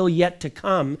kingdom is still yet to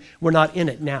come. We're not in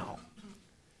it now.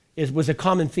 It was a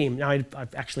common theme. Now,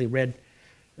 I've actually read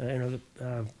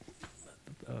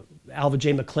Alva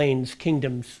J. McLean's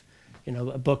Kingdoms,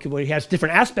 a book where he has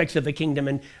different aspects of the kingdom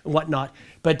and whatnot.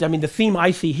 But I mean, the theme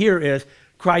I see here is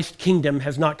Christ's kingdom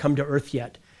has not come to earth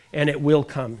yet, and it will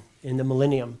come in the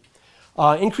millennium.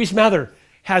 Increased Mather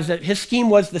has his scheme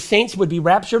was the saints would be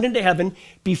raptured into heaven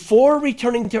before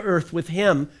returning to earth with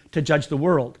him to judge the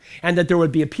world, and that there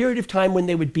would be a period of time when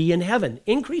they would be in heaven.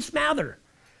 Increased Mather,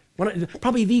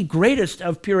 probably the greatest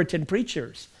of Puritan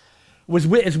preachers,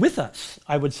 is with us,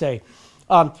 I would say.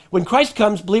 When Christ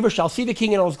comes, believers shall see the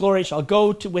King in all his glory, shall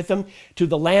go with him to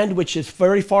the land which is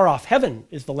very far off. Heaven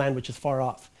is the land which is far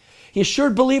off. He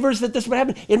assured believers that this would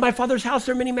happen. In my Father's house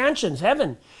there are many mansions,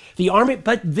 heaven. The army,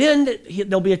 but then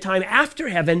there'll be a time after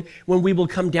heaven when we will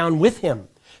come down with him.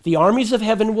 The armies of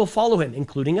heaven will follow him,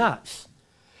 including us.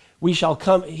 When he shall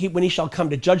come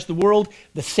to judge the world,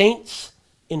 the saints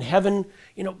in heaven,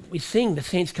 we sing the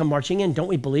saints come marching in. Don't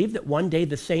we believe that one day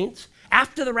the saints,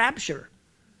 after the rapture,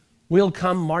 will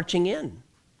come marching in?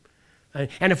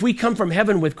 And if we come from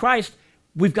heaven with Christ,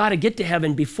 we've got to get to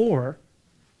heaven before.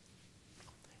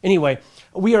 Anyway,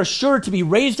 we are sure to be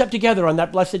raised up together on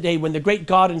that blessed day when the great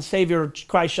God and Savior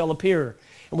Christ shall appear,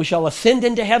 and we shall ascend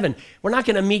into heaven. We're not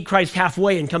going to meet Christ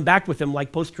halfway and come back with him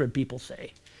like post-trib people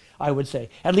say, I would say.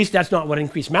 At least that's not what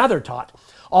Increased Mather taught.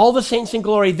 All the saints in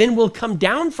glory then will come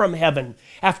down from heaven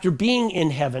after being in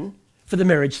heaven for the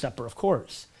marriage supper, of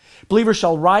course. Believers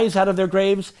shall rise out of their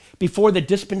graves before the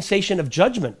dispensation of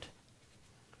judgment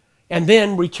and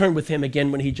then return with him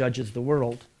again when he judges the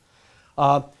world.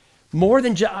 More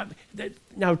than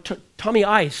now, Tommy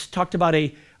Ice talked about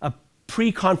a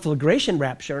pre-conflagration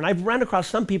rapture, and I've run across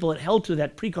some people that held to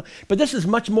that but this is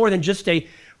much more than just a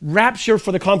rapture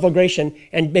for the conflagration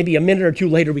and maybe a minute or two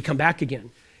later we come back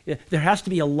again. There has to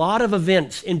be a lot of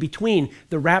events in between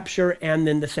the rapture and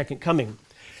then the second coming.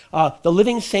 The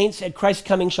living saints at Christ's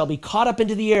coming shall be caught up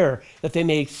into the air that they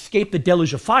may escape the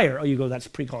deluge of fire. Oh, you go, that's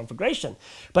pre-conflagration.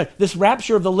 But this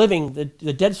rapture of the living,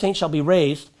 the dead saints shall be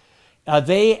raised.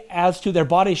 They, as to their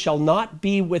bodies, shall not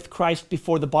be with Christ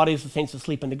before the bodies of the saints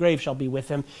asleep in the grave shall be with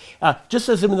him. Just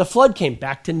as when the flood came,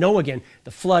 back to Noah again.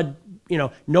 The flood,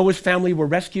 Noah's family were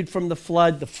rescued from the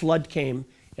flood came,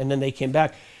 and then they came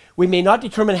back. We may not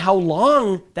determine how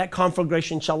long that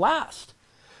conflagration shall last.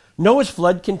 Noah's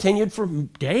flood continued for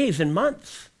days and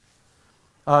months.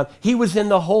 He was in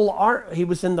the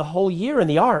whole year in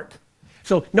the ark.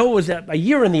 So Noah was a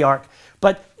year in the ark.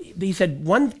 But he said,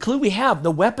 one clue we have, the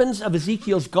weapons of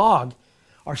Ezekiel's Gog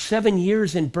are 7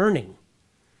 years in burning.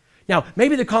 Now,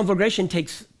 maybe the conflagration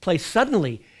takes place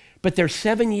suddenly, but there's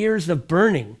 7 years of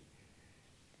burning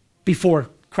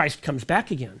before Christ comes back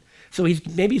again. So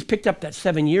maybe he's picked up that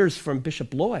 7 years from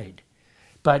Bishop Lloyd.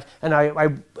 But, and I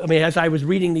mean, as I was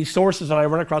reading these sources and I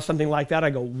run across something like that, I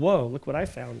go, whoa, look what I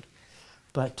found.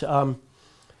 But,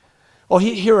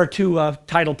 here are two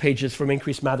title pages from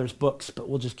Increased Mather's books, but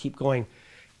we'll just keep going.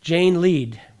 Jane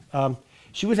Lead.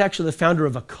 She was actually the founder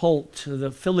of a cult, the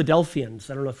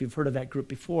Philadelphians. I don't know if you've heard of that group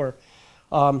before.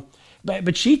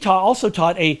 But she also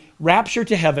taught a rapture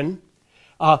to heaven,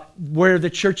 where the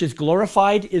church is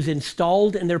glorified, is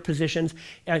installed in their positions.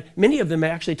 Many of them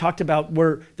actually talked about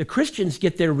where the Christians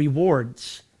get their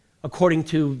rewards according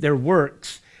to their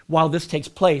works while this takes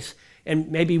place.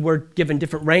 And maybe we're given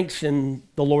different ranks in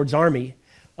the Lord's army,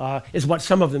 is what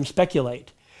some of them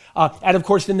speculate. And of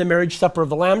course, then the marriage supper of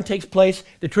the Lamb takes place.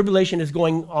 The tribulation is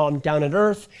going on down on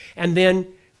earth. And then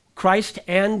Christ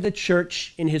and the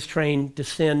church in his train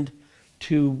descend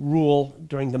to rule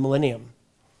during the millennium.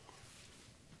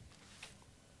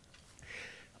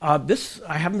 This,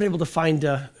 I haven't been able to find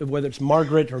whether it's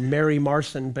Margaret or Mary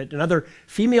Marson, but another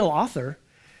female author.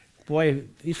 Boy,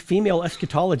 these female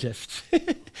eschatologists.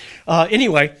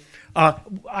 Anyway,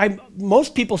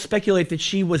 most people speculate that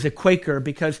she was a Quaker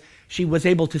because she was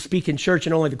able to speak in church,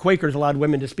 and only the Quakers allowed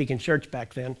women to speak in church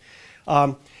back then.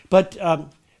 But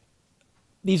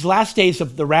these last days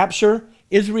of the rapture,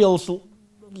 Israel's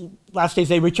last days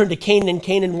they return to Canaan, and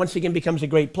Canaan once again becomes a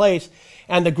great place.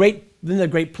 And then the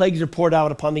great plagues are poured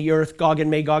out upon the earth. Gog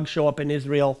and Magog show up in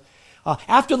Israel.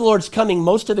 After the Lord's coming,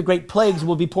 most of the great plagues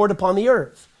will be poured upon the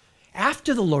earth.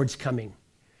 After the Lord's coming.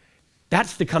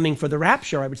 That's the coming for the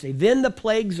rapture, I would say. Then the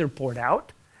plagues are poured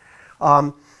out.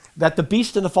 That the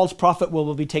beast and the false prophet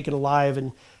will be taken alive.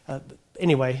 And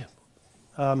anyway,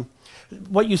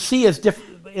 what you see is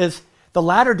the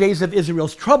latter days of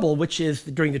Israel's trouble, which is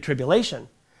during the tribulation.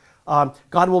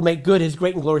 God will make good his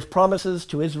great and glorious promises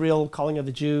to Israel, calling of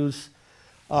the Jews.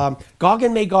 Gog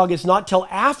and Magog is not till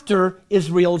after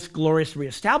Israel's glorious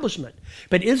reestablishment.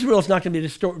 But Israel is not going to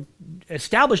be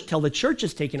established till the church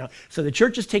is taken out. So the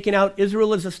church is taken out,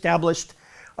 Israel is established.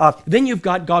 Then you've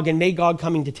got Gog and Magog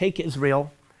coming to take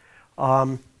Israel.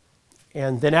 And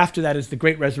then after that is the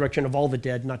great resurrection of all the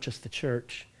dead, not just the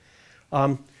church.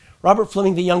 Robert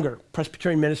Fleming the Younger,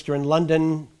 Presbyterian minister in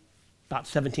London, about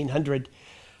 1700.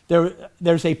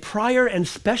 There's a prior and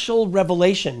special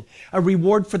revelation, a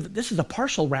reward for, this is a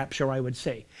partial rapture, I would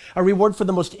say, a reward for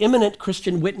the most eminent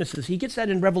Christian witnesses. He gets that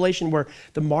in Revelation where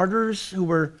the martyrs who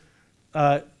were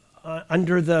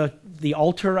under the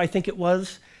altar, I think it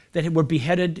was, that were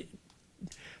beheaded.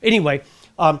 Anyway,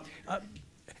 and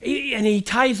he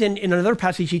ties in another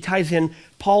passage, he ties in,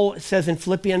 Paul says in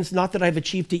Philippians, not that I've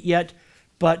achieved it yet,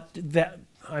 but that,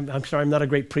 I'm sorry, I'm not a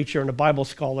great preacher and a Bible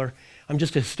scholar, I'm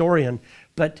just a historian,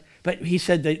 but he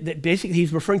said that basically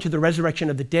he's referring to the resurrection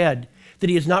of the dead, that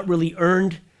he has not really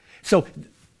earned. So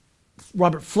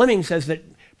Robert Fleming says that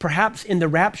perhaps in the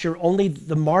rapture, only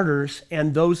the martyrs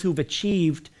and those who've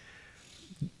achieved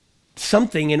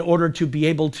something in order to be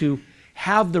able to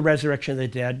have the resurrection of the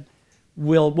dead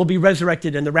will be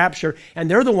resurrected in the rapture, and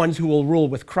they're the ones who will rule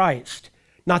with Christ,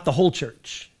 not the whole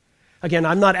church. Again,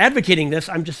 I'm not advocating this,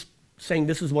 I'm just saying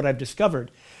this is what I've discovered.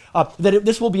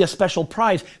 This will be a special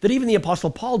prize that even the Apostle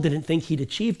Paul didn't think he'd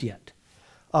achieved yet.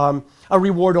 A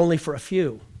reward only for a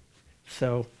few.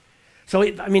 I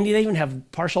mean, they even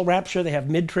have partial rapture, they have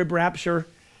mid-trib rapture.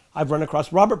 I've run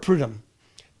across Robert Prudhomme,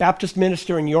 Baptist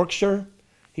minister in Yorkshire.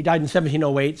 He died in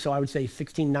 1708, so I would say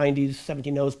 1690s,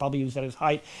 1700s, probably he was at his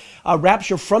height.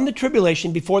 Rapture from the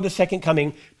tribulation before the second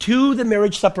coming to the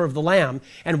marriage supper of the Lamb.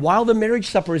 And while the marriage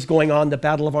supper is going on, the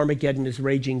battle of Armageddon is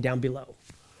raging down below.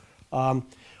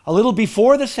 A little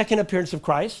before the second appearance of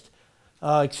Christ,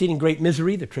 exceeding great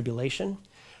misery, the tribulation.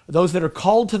 Those that are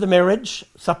called to the marriage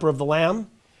supper of the Lamb,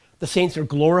 the saints are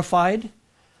glorified.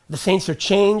 The saints are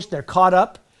changed, they're caught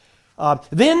up.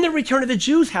 Then the return of the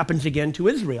Jews happens again to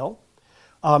Israel.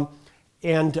 And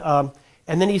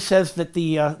then he says that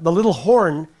the little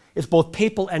horn is both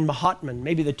papal and Mahatman,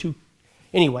 maybe the two.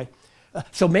 Anyway,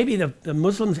 so maybe the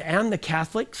Muslims and the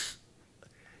Catholics,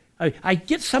 I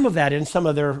get some of that in some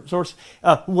of their sources,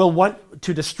 will want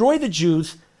to destroy the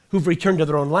Jews who've returned to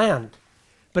their own land.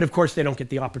 But of course, they don't get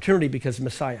the opportunity because the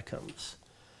Messiah comes.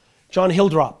 John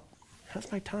Hildrop,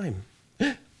 how's my time?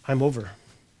 I'm over.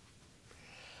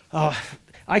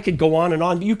 I could go on and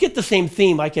on. You get the same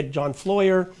theme. I get John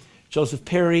Floyer, Joseph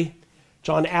Perry,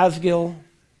 John Asgill,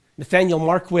 Nathaniel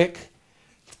Markwick,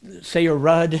 Sayer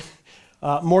Rudd,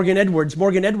 Morgan Edwards.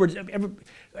 Morgan Edwards,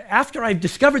 after I've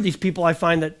discovered these people, I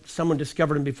find that someone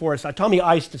discovered them before us. Tommy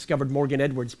Ice discovered Morgan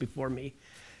Edwards before me.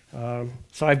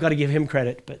 So I've got to give him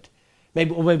credit, but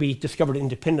maybe he discovered it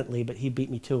independently, but he beat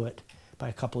me to it by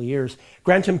a couple of years.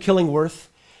 Grantham Killingworth.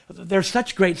 There's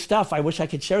such great stuff. I wish I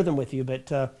could share them with you,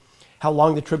 but how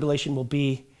long the tribulation will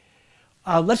be.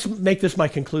 Let's make this my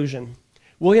conclusion.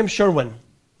 William Sherwin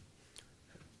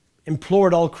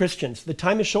implored all Christians, the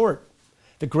time is short.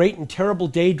 The great and terrible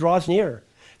day draws near.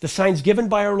 The signs given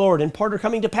by our Lord in part are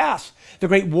coming to pass. The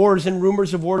great wars and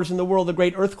rumors of wars in the world, the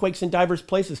great earthquakes in divers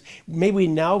places. May we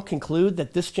now conclude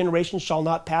that this generation shall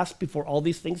not pass before all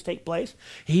these things take place?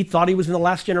 He thought he was in the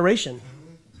last generation.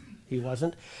 He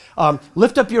wasn't.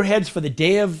 Lift up your heads, for the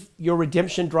day of your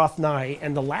redemption draweth nigh.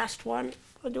 And the last one,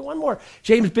 I'll do one more.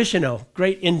 James Bichenough,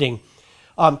 great ending.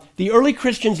 The early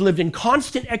Christians lived in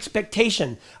constant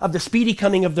expectation of the speedy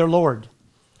coming of their Lord.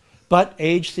 But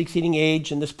age succeeding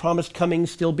age, and this promised coming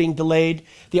still being delayed,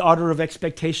 the ardor of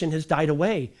expectation has died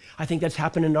away. I think that's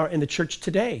happened in the church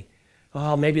today.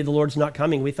 Oh, maybe the Lord's not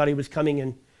coming. We thought he was coming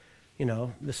in,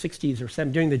 the 60s or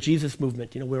 70s, during the Jesus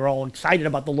movement. We were all excited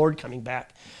about the Lord coming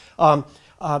back.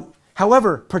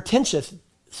 However, pretentious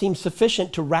seems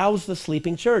sufficient to rouse the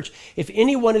sleeping church. If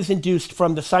anyone is induced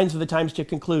from the signs of the times to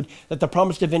conclude that the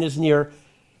promised event is near,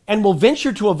 and will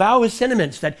venture to avow his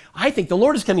sentiments that I think the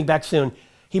Lord is coming back soon,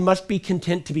 he must be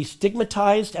content to be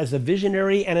stigmatized as a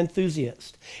visionary and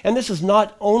enthusiast. And this is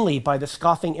not only by the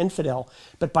scoffing infidel,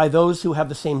 but by those who have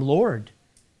the same Lord,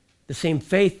 the same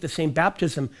faith, the same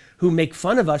baptism, who make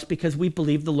fun of us because we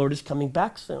believe the Lord is coming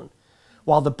back soon.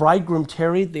 While the bridegroom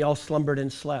tarried, they all slumbered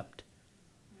and slept.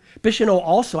 Bichonneau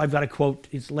also, I've got a quote,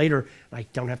 it's later, I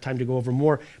don't have time to go over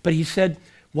more, but he said,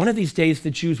 one of these days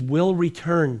the Jews will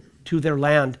return to their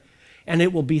land, and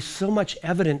it will be so much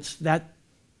evidence that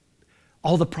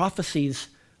all the prophecies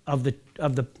of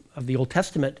the Old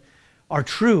Testament are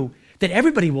true that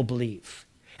everybody will believe.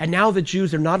 And now the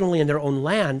Jews are not only in their own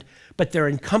land, but they're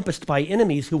encompassed by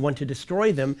enemies who want to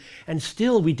destroy them, and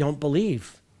still we don't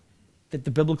believe that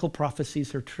the biblical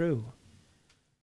prophecies are true.